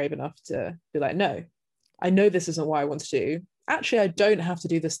had been brave enough to be like, no, I know this isn't what I want to do. Actually, I don't have to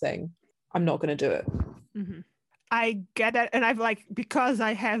do this thing. I'm not going to do it. Mm-hmm. I get it. And I've like, because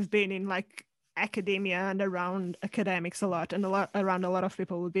I have been in like academia and around academics a lot, and around a lot of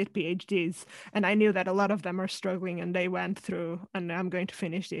people who did PhDs, and I knew that a lot of them are struggling, and they went through, and I'm going to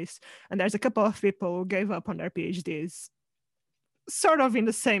finish this. And there's a couple of people who gave up on their PhDs sort of in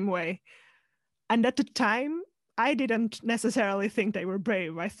the same way. And at the time, I didn't necessarily think they were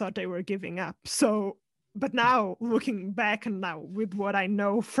brave. I thought they were giving up. So, but now looking back, and now with what I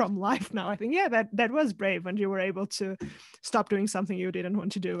know from life now, I think, yeah, that was brave. And you were able to stop doing something you didn't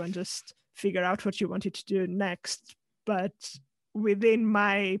want to do and just figure out what you wanted to do next. But within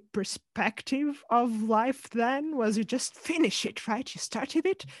my perspective of life then was, you just finish it, right? You started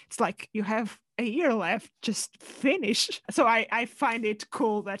it. It's like you have a year left, just finish. So I find it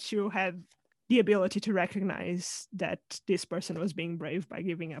cool that you had the ability to recognize that this person was being brave by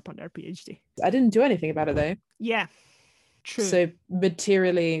giving up on their PhD. I didn't do anything about it though. Yeah, true. So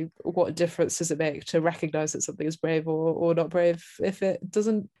materially, what difference does it make to recognize that something is brave or not brave if it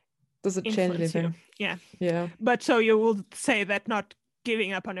doesn't change anything? Yeah. But so you will say that not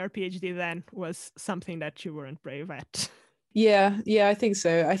giving up on your PhD then was something that you weren't brave at? Yeah, I think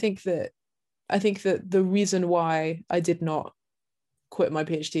so. I think that the reason why I did not quit my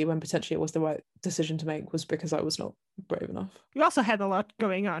PhD when potentially it was the right decision to make was because I was not brave enough. You also had a lot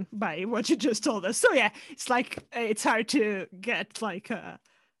going on by what you just told us. So yeah, it's like it's hard to get like a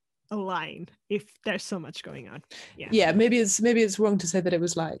line if there's so much going on. Yeah, maybe it's wrong to say that it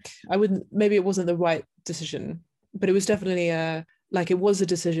was like maybe it wasn't the right decision, but it was definitely it was a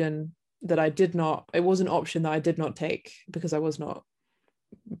decision that it was an option that I did not take because I was not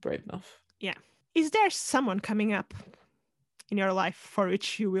brave enough. Yeah. Is there someone coming up in your life for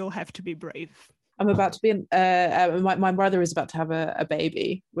which you will have to be brave? I'm about to be my brother is about to have a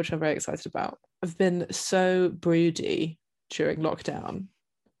baby, which I'm very excited about. I've been so broody during lockdown,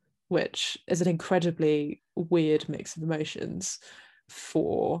 which is an incredibly weird mix of emotions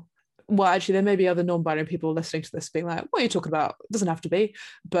actually there may be other non-binary people listening to this being like, what are you talking about? It doesn't have to be,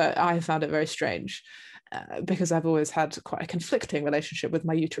 but I found it very strange because I've always had quite a conflicting relationship with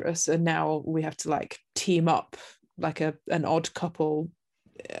my uterus, and now we have to like team up like an odd couple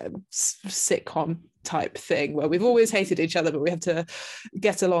sitcom type thing where we've always hated each other but we have to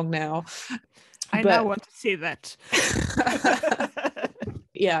get along now. I now want to see that.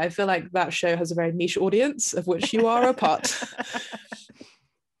 Yeah, I feel like that show has a very niche audience of which you are a part.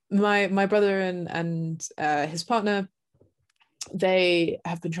 My brother and his partner, they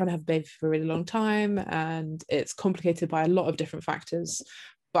have been trying to have a baby for a really long time, and it's complicated by a lot of different factors,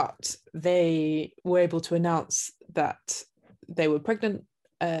 but they were able to announce that they were pregnant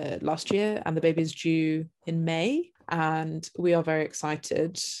last year and the baby is due in May, and we are very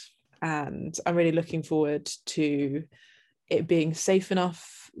excited, and I'm really looking forward to it being safe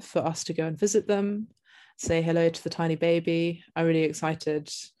enough for us to go and visit them, say hello to the tiny baby. I'm really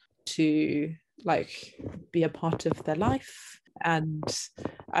excited to like be a part of their life, and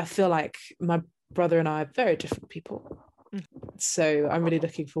I feel like my brother and I are very different people. So I'm really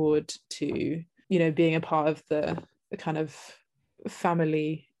looking forward to, being a part of the kind of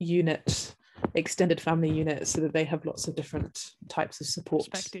family unit, extended family unit, so that they have lots of different types of support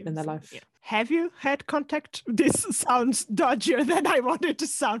in their life. Yeah. Have you had contact? This sounds dodgier than I wanted to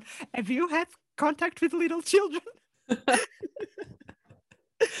sound. Have you had contact with little children?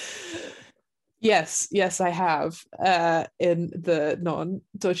 Yes, I have, in the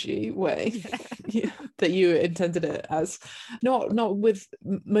non-dodgy way that you intended it as. Not with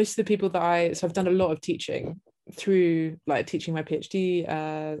most of the people that so I've done a lot of teaching through like teaching my PhD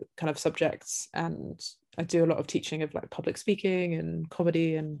kind of subjects, and I do a lot of teaching of like public speaking and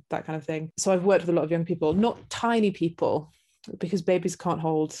comedy and that kind of thing. So I've worked with a lot of young people, not tiny people, because babies can't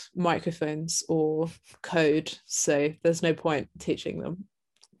hold microphones or code, so there's no point teaching them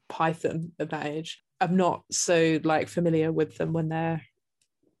Python at that age. I'm not so like familiar with them when they're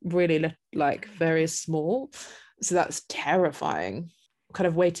really like very small, so that's terrifying. Kind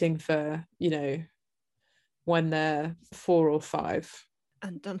of waiting for when they're 4 or 5.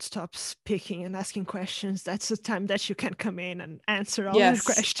 And don't stop speaking and asking questions. That's the time that you can come in and answer all the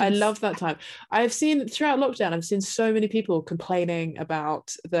questions. I love that time. I've seen throughout lockdown, I've seen so many people complaining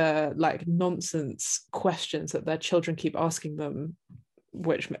about the like nonsense questions that their children keep asking them,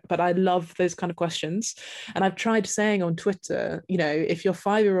 but I love those kind of questions. And I've tried saying on Twitter, if your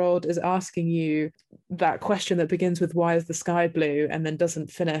 5-year-old is asking you that question that begins with why is the sky blue and then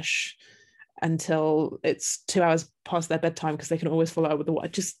doesn't finish until it's 2 hours past their bedtime because they can always follow up with the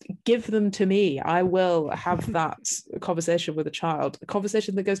what, just give them to me. I will have that conversation with a child, a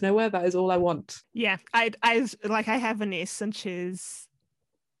conversation that goes nowhere. That is all I want. Yeah, I have a niece and she's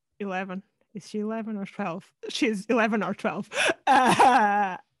 11. Is she 11 or 12? She's 11 or 12.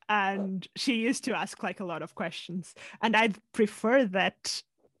 And she used to ask like a lot of questions. And I'd prefer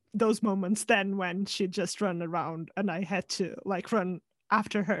those moments than when she just run around and I had to like run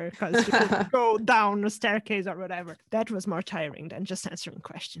after her because she could go down a staircase or whatever. That was more tiring than just answering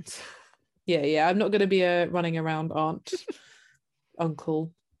questions. Yeah. I'm not going to be a running around aunt,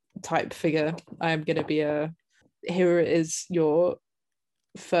 uncle type figure. I'm going to be here is your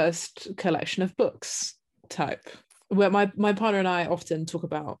first collection of books type, where my partner and I often talk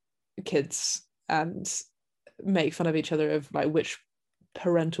about kids and make fun of each other of like which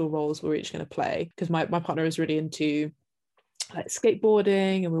parental roles we're each going to play, because my partner is really into like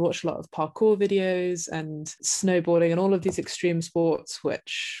skateboarding, and we watch a lot of parkour videos and snowboarding and all of these extreme sports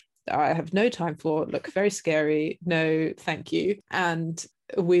which I have no time for, look very scary, no thank you. And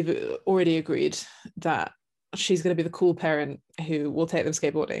we've already agreed that she's going to be the cool parent who will take them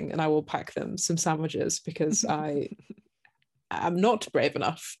skateboarding and I will pack them some sandwiches because I am not brave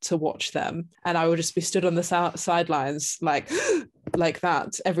enough to watch them, and I will just be stood on the sidelines like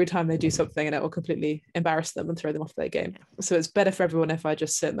that every time they do something, and it will completely embarrass them and throw them off their game. So it's better for everyone if I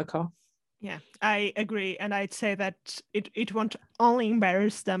just sit in the car. Yeah, I agree. And I'd say that it won't only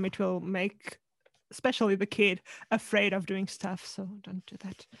embarrass them, it will make especially the kid afraid of doing stuff. So don't do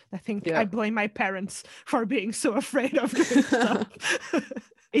that. I think I blame my parents for being so afraid of doing stuff.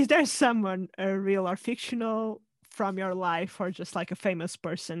 Is there someone, real or fictional, from your life, or just like a famous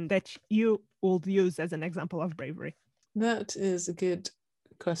person that you would use as an example of bravery? That is a good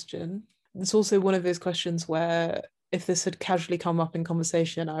question. It's also one of those questions where if this had casually come up in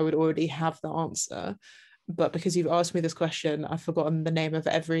conversation, I would already have the answer. But because you've asked me this question, I've forgotten the name of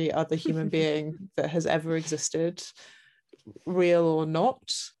every other human being that has ever existed, real or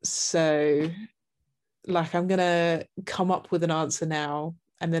not. So, like, I'm going to come up with an answer now.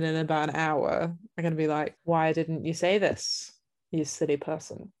 And then in about an hour, I'm going to be like, why didn't you say this, you silly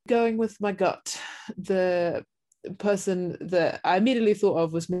person? Going with my gut, the person that I immediately thought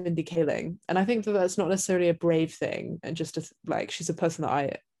of was Mindy Kaling. And I think that that's not necessarily a brave thing. And just like, she's a person that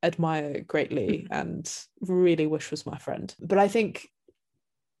I admire greatly and really wish was my friend. But I think,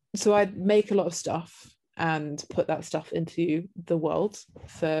 so I'd make a lot of stuff and put that stuff into the world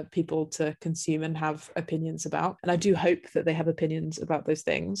for people to consume and have opinions about. And I do hope that they have opinions about those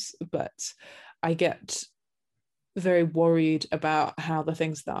things, but I get very worried about how the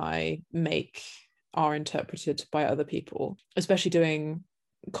things that I make are interpreted by other people, especially doing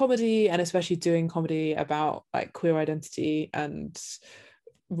comedy, and especially doing comedy about like queer identity and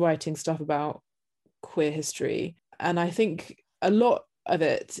writing stuff about queer history. And I think a lot of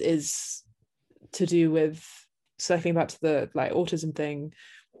it is to do with circling back to the like autism thing,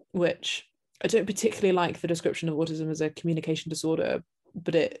 which I don't particularly like the description of autism as a communication disorder,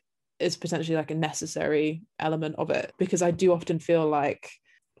 but it is potentially like a necessary element of it, because I do often feel like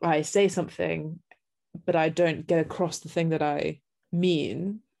I say something but I don't get across the thing that I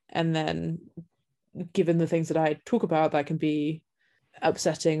mean, and then given the things that I talk about, that can be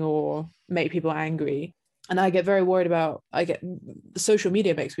upsetting or make people angry. And I get very worried about, social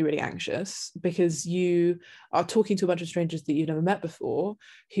media makes me really anxious, because you are talking to a bunch of strangers that you've never met before,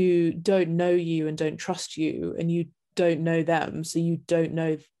 who don't know you and don't trust you, and you don't know them, so you don't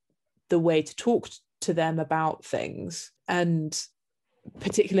know the way to talk to them about things. And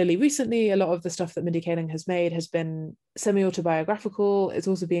particularly recently, a lot of the stuff that Mindy Kaling has made has been semi-autobiographical. It's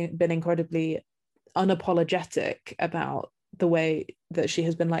also been incredibly unapologetic about the way that she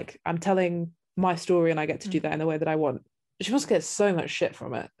has been like, I'm telling my story and I get to do that in the way that I want. She must get so much shit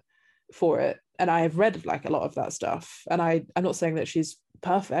for it. And I have read like a lot of that stuff. And I'm not saying that she's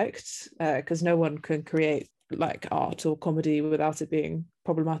perfect, because no one can create like art or comedy without it being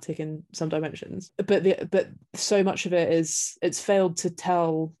problematic in some dimensions. But so much of it is, it's failed to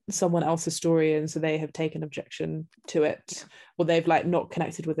tell someone else's story, and so they have taken objection to it, or they've like not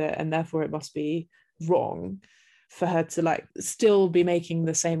connected with it, and therefore it must be wrong for her to like still be making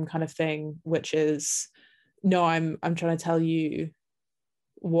the same kind of thing, which is, no, I'm trying to tell you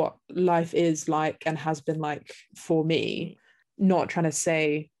what life is like and has been like for me, not trying to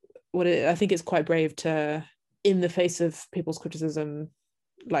say I think it's quite brave to, in the face of people's criticism,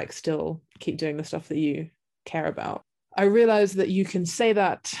 like still keep doing the stuff that you care about. I realize that you can say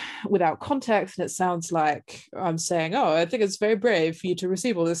that without context, and it sounds like I'm saying, oh, I think it's very brave for you to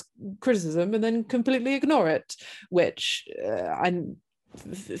receive all this criticism and then completely ignore it, which I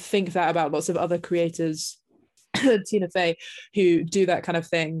think that about lots of other creators, Tina Fey, who do that kind of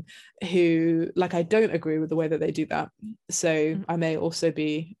thing, who like, I don't agree with the way that they do that. So I may also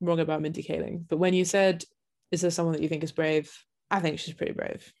be wrong about Mindy Kaling. But when you said, is there someone that you think is brave? I think she's pretty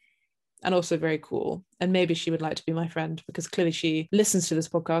brave. And also very cool. And maybe she would like to be my friend, because clearly she listens to this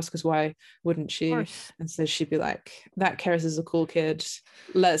podcast, because why wouldn't she? And so she'd be like, that Keris is a cool kid.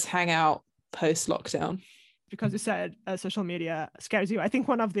 Let's hang out post-lockdown. Because you said social media scares you. I think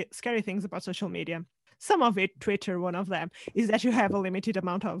one of the scary things about social media, some of it, Twitter, one of them, is that you have a limited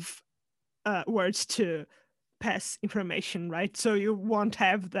amount of words to pass information, right? So you won't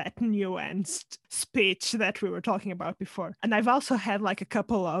have that nuanced speech that we were talking about before. And I've also had like a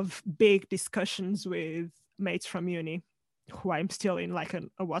couple of big discussions with mates from uni, who I'm still in like a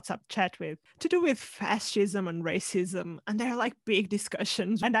WhatsApp chat with, to do with fascism and racism. And they're like big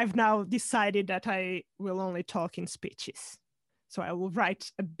discussions. And I've now decided that I will only talk in speeches. So I will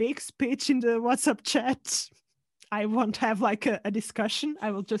write a big speech in the WhatsApp chat I won't have like a discussion.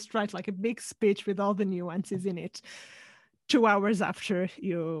 I will just write like a big speech with all the nuances in it 2 hours after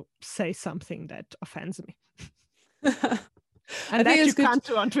you say something that offends me. And that you can't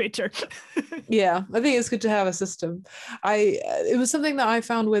do on Twitter. Yeah, I think it's good to have a system. It was something that I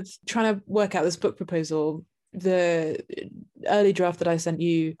found with trying to work out this book proposal. The early draft that I sent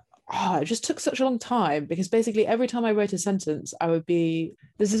you, it just took such a long time because basically every time I wrote a sentence, I would be,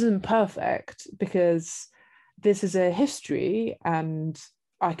 this isn't perfect because this is a history and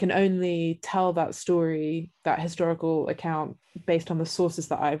I can only tell that story, that historical account, based on the sources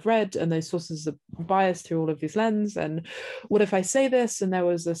that I've read, and those sources are biased through all of these lenses. And what if I say this and there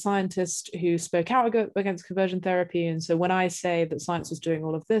was a scientist who spoke out against conversion therapy, and so when I say that science was doing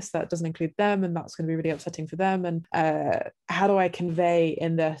all of this, that doesn't include them, and that's going to be really upsetting for them. And how do I convey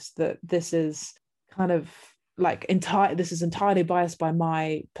in this that this is kind of like this is entirely biased by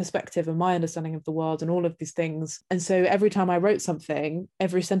my perspective and my understanding of the world and all of these things. And so every time I wrote something,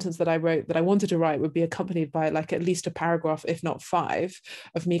 every sentence that I wrote that I wanted to write would be accompanied by like at least a paragraph, if not 5,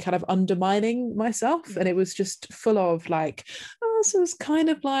 of me kind of undermining myself. And it was just full of like, oh, so it's kind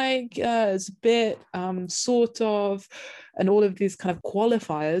of like it's a bit sort of, and all of these kind of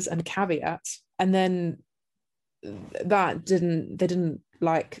qualifiers and caveats. And then they didn't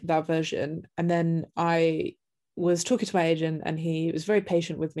like that version. And then I was talking to my agent and he was very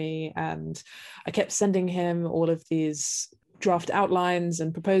patient with me, and I kept sending him all of these draft outlines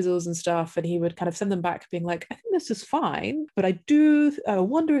and proposals and stuff, and he would kind of send them back being like, I think this is fine, but I do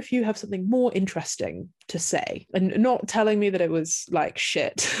wonder if you have something more interesting to say, and not telling me that it was like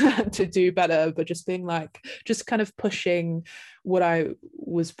shit to do better, but just being like, just kind of pushing what I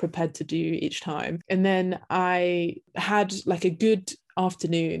was prepared to do each time. And then I had like a good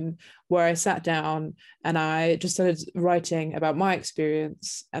afternoon where I sat down and I just started writing about my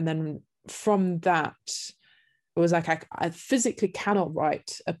experience. And then from that, it was like I physically cannot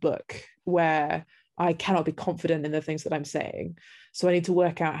write a book where I cannot be confident in the things that I'm saying. So I need to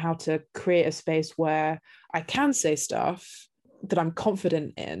work out how to create a space where I can say stuff that I'm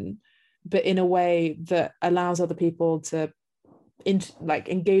confident in, but in a way that allows other people to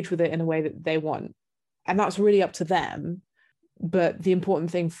engage with it in a way that they want. And that's really up to them. But the important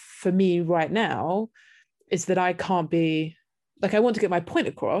thing for me right now is that I can't be like, I want to get my point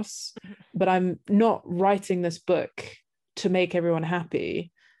across, but I'm not writing this book to make everyone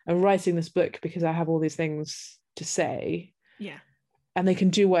happy. I'm writing this book because I have all these things to say. Yeah. And they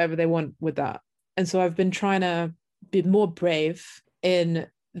can do whatever they want with that. And so I've been trying to be more brave in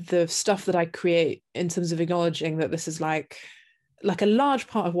the stuff that I create in terms of acknowledging that this is like a large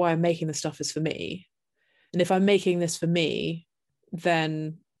part of why I'm making this stuff is for me. And if I'm making this for me,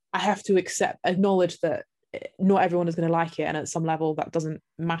 then I have to acknowledge that not everyone is going to like it, and at some level that doesn't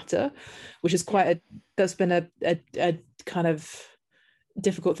matter, which is that's been a kind of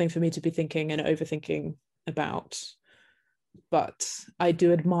difficult thing for me to be thinking and overthinking about. But I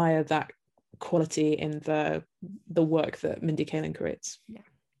do admire that quality in the work that Mindy Kaling creates. Yeah.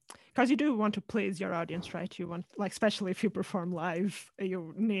 Because you do want to please your audience, right? You want, like, especially if you perform live,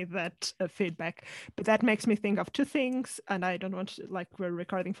 you need that feedback. But that makes me think of 2 things, and I don't want to, like, we're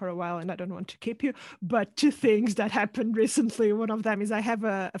recording for a while and I don't want to keep you, but 2 things that happened recently. One of them is I have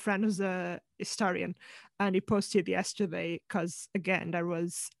a friend who's a historian, and he posted yesterday, because again, there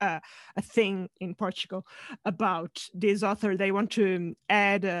was a thing in Portugal about this author. They want to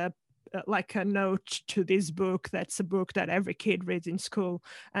add a note to this book that's a book that every kid reads in school,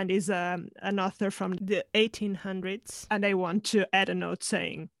 and is an author from the 1800s, and they want to add a note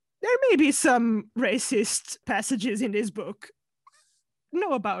saying there may be some racist passages in this book,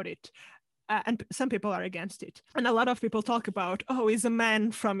 know about it. And some people are against it, and a lot of people talk about, oh, he's a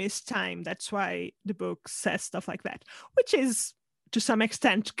man from his time, that's why the book says stuff like that, which is to some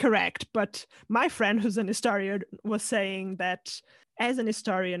extent correct. But my friend who's an historian was saying that as an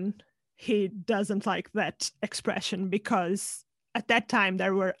historian, he doesn't like that expression because at that time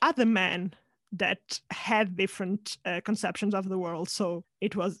there were other men that had different conceptions of the world. So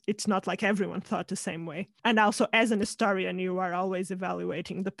it's not like everyone thought the same way. And also, as an historian, you are always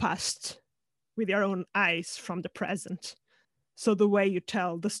evaluating the past with your own eyes from the present. So the way you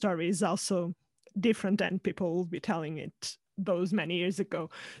tell the story is also different than people will be telling it those many years ago.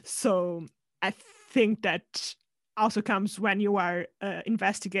 So I think that also comes when you are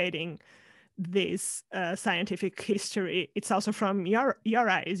investigating this scientific history. It's also from your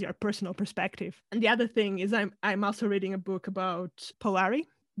eyes, your personal perspective. And the other thing is I'm also reading a book about Polari,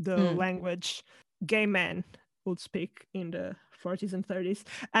 the language gay men would speak in the 40s and 30s.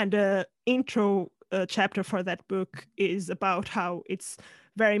 And the intro chapter for that book is about how it's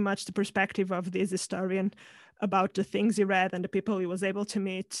very much the perspective of this historian about the things he read and the people he was able to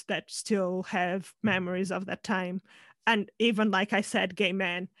meet that still have memories of that time. And even, like I said, gay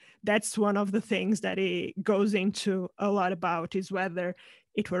men, that's one of the things that he goes into a lot about, is whether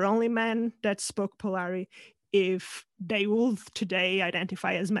it were only men that spoke Polari, if they would today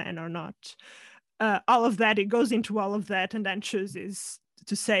identify as men or not. All of that, it goes into all of that, and then chooses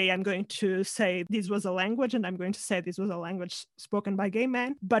to say, I'm going to say this was a language, and I'm going to say this was a language spoken by gay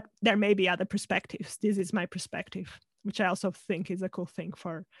men, but there may be other perspectives. This is my perspective, which I also think is a cool thing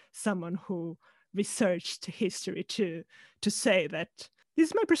for someone who researched history to say that this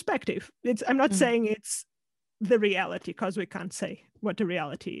is my perspective. I'm not saying it's the reality, because we can't say what the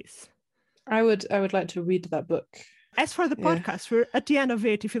reality is. I would like to read that book. As for the podcast, we're at the end of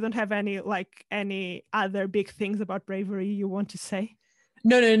it. If you don't have any other big things about bravery you want to say.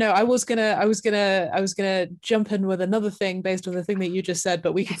 No. I was gonna jump in with another thing based on the thing that you just said,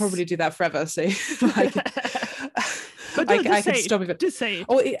 but we could probably do that forever. So I could stop it. Just say it.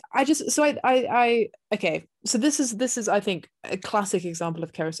 Oh, okay. So this is I think a classic example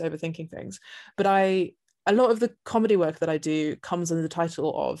of Keris overthinking things. But a lot of the comedy work that I do comes under the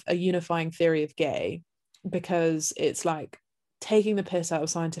title of a unifying theory of gay, because it's like taking the piss out of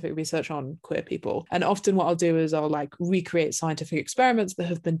scientific research on queer people. And often what I'll do is I'll like recreate scientific experiments that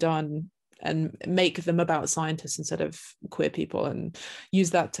have been done and make them about scientists instead of queer people, and use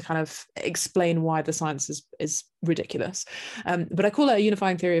that to kind of explain why the science is ridiculous. But I call it a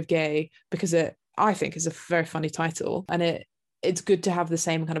unifying theory of gay because I think is a very funny title, and it's good to have the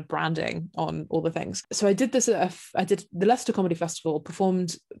same kind of branding on all the things. So I did this I did the Leicester Comedy Festival,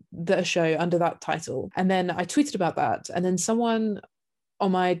 performed the show under that title, and then I tweeted about that, and then someone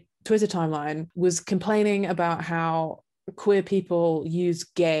on my Twitter timeline was complaining about how queer people use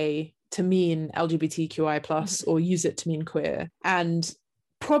gay to mean LGBTQI plus, or use it to mean queer, and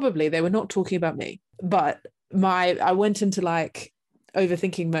probably they were not talking about me, but I went into like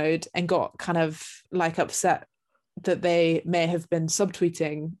overthinking mode and got kind of like upset that they may have been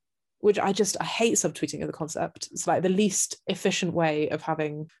subtweeting, which I hate subtweeting as a concept. It's like the least efficient way of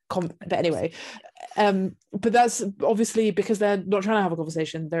having but anyway, but that's obviously because they're not trying to have a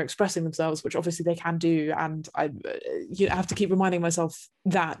conversation, they're expressing themselves, which obviously they can do, and I have to keep reminding myself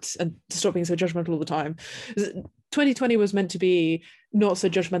that, and to stop being so judgmental all the time. 2020 was meant to be not so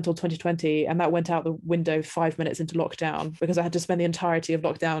judgmental 2020, and that went out the window 5 minutes into lockdown, because I had to spend the entirety of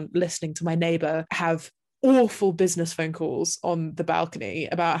lockdown listening to my neighbor have awful business phone calls on the balcony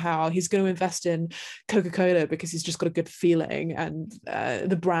about how he's going to invest in Coca-Cola because he's just got a good feeling, and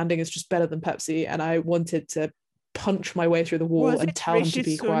the branding is just better than Pepsi. And I wanted to punch my way through the wall and tell him to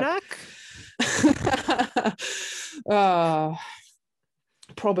be quiet.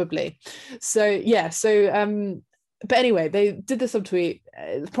 Probably. So but anyway, they did the subtweet.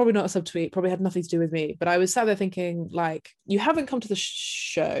 It's probably not a subtweet, probably had nothing to do with me, but I was sat there thinking, like, you haven't come to the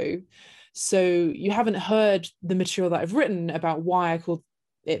show, so you haven't heard the material that I've written about why I called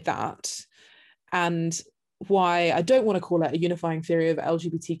it that, and why I don't want to call it a unifying theory of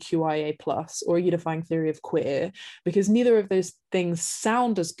LGBTQIA plus or a unifying theory of queer, because neither of those things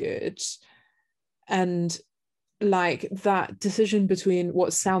sound as good. And like that decision between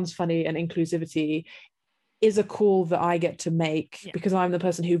what sounds funny and inclusivity is a call that I get to make, because I'm the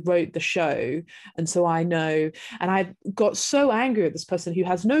person who wrote the show. And so I know, and I got so angry at this person who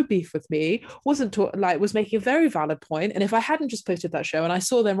has no beef with me, was making a very valid point. And if I hadn't just posted that show and I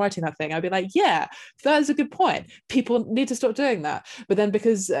saw them writing that thing, I'd be like, yeah, that is a good point. People need to stop doing that. But then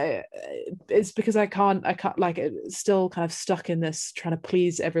because it's because I can't like, it's still kind of stuck in this trying to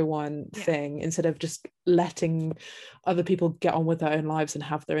please everyone thing, instead of just letting other people get on with their own lives and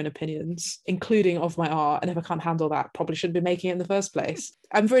have their own opinions, including of my art. And if I can't handle that, probably shouldn't be making it in the first place.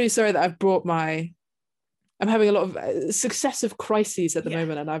 I'm really sorry that I'm having a lot of successive crises at the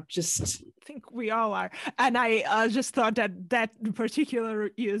moment, and I think we all are. And I just thought that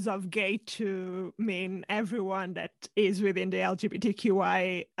particular use of gay to mean everyone that is within the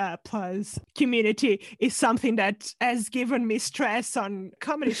LGBTQI plus community is something that has given me stress on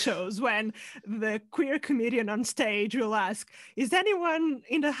comedy shows, when the queer comedian on stage will ask, is anyone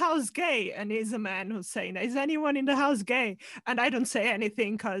in the house gay? And he's a man who's saying, is anyone in the house gay? And I don't say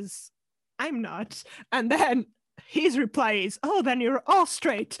anything because I'm not. And then his reply is, oh, then you're all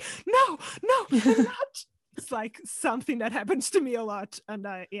straight. No, I'm not. It's like something that happens to me a lot. And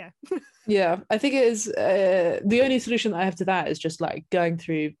yeah, I think it is the only solution that I have to that is just like going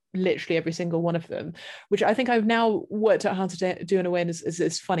through literally every single one of them, which I think I've now worked out how to do in a way, and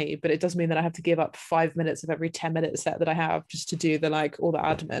is funny, but it does mean that I have to give up 5 minutes of every 10-minute set that I have just to do the like all the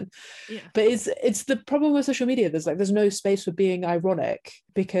admin. Yeah. But it's the problem with social media. There's no space for being ironic,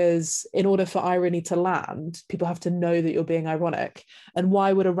 because in order for irony to land, people have to know that you're being ironic. And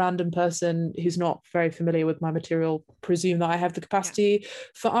why would a random person who's not very familiar with my material presume that I have the capacity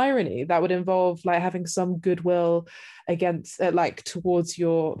for irony? That would involve like having some goodwill against like towards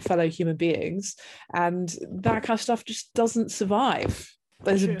your fellow human beings, and that kind of stuff just doesn't survive.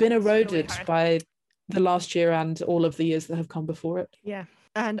 There's been eroded by the last year and all of the years that have come before it. Yeah.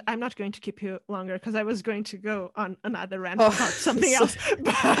 And I'm not going to keep you longer, because I was going to go on another rant about something else,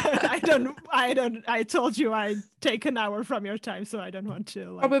 but I told you I'd take an hour from your time, so I don't want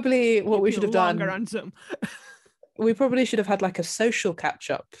to like, probably what we should have done on Zoom. We probably should have had like a social catch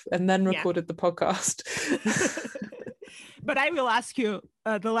up and then recorded the podcast. But I will ask you,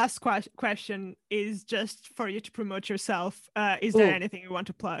 the last question is just for you to promote yourself. Is there anything you want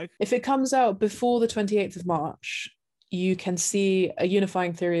to plug? If it comes out before the 28th of March, you can see A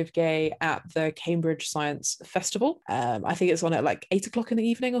Unifying Theory of Gay at the Cambridge Science Festival. I think it's on at like 8 o'clock in the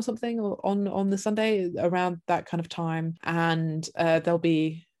evening or something, or on the Sunday around that kind of time. And I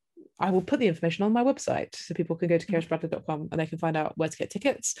will put the information on my website, so people can go to kerishbradley.com and they can find out where to get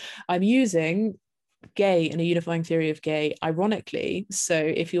tickets. I'm using gay and A Unifying Theory of Gay ironically, so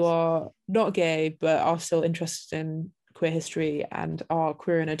if you are not gay but are still interested in queer history and are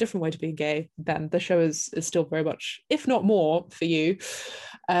queer in a different way to being gay, then the show is still very much, if not more, for you.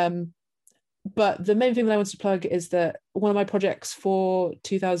 But the main thing that I wanted to plug is that one of my projects for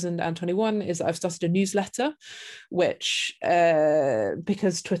 2021 is that I've started a newsletter, which,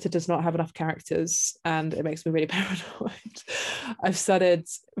 because Twitter does not have enough characters and it makes me really paranoid, I've started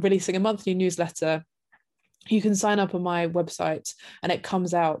releasing a monthly newsletter. You can sign up on my website and it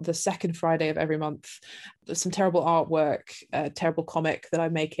comes out the second Friday of every month. There's some terrible artwork, a terrible comic that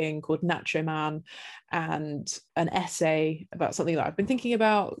I'm making called Nacho Man, and an essay about something that I've been thinking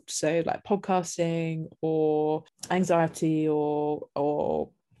about. So like podcasting or anxiety or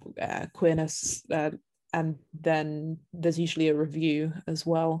queerness. And then there's usually a review as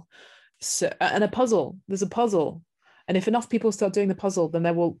well. So, and a puzzle. There's a puzzle. And if enough people start doing the puzzle, then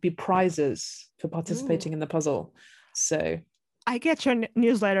there will be prizes for participating in the puzzle. So I get your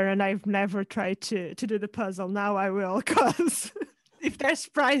newsletter and I've never tried to do the puzzle. Now I will, because if there's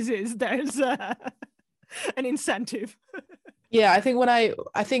prizes, there's an incentive. Yeah, I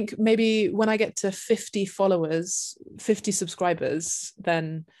think maybe when I get to 50 followers, 50 subscribers,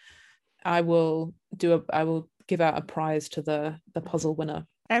 then I will give out a prize to the puzzle winner.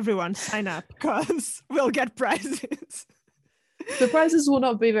 Everyone sign up, because we'll get prizes. The prizes will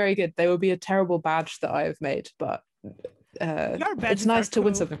not be very good. They will be a terrible badge that I have made, but it's nice to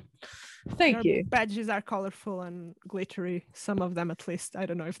win something. Thank you. Badges are colorful and glittery. Some of them, at least. I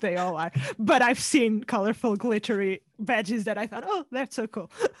don't know if they all are, but I've seen colorful, glittery badges that I thought, oh, that's so cool.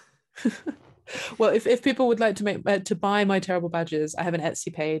 Well, if people would like to buy my terrible badges, I have an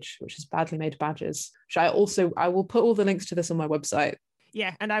Etsy page, which is Badly Made Badges, which I will put all the links to this on my website.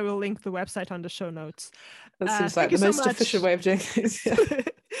 Yeah, and I will link the website on the show notes. That seems like the most efficient way of doing this. Yeah.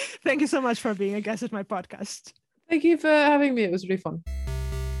 Thank you so much for being a guest at my podcast. Thank you for having me. It was really fun.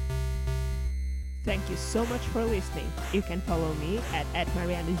 Thank you so much for listening. You can follow me at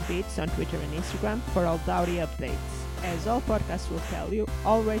Mariana's Beats on Twitter and Instagram for all Dowdy updates. As all podcasts will tell you,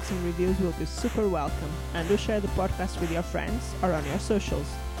 all rates and reviews will be super welcome, and do share the podcast with your friends or on your socials.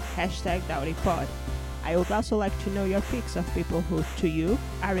 #DowdyPod. I would also like to know your pics of people who, to you,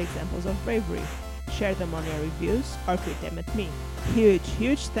 are examples of bravery. Share them on your reviews or tweet them at me.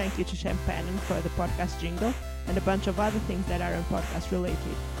 Huge thank you to Champagne for the podcast jingle and a bunch of other things that aren't podcast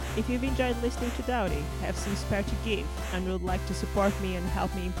related. If you've enjoyed listening to Dowdy, have some spare to give, and would like to support me and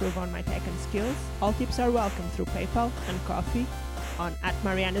help me improve on my tech and skills, all tips are welcome through PayPal and Coffee on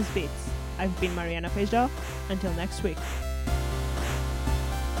 @Mariana's Beats. I've been Mariana Feijó. Until next week.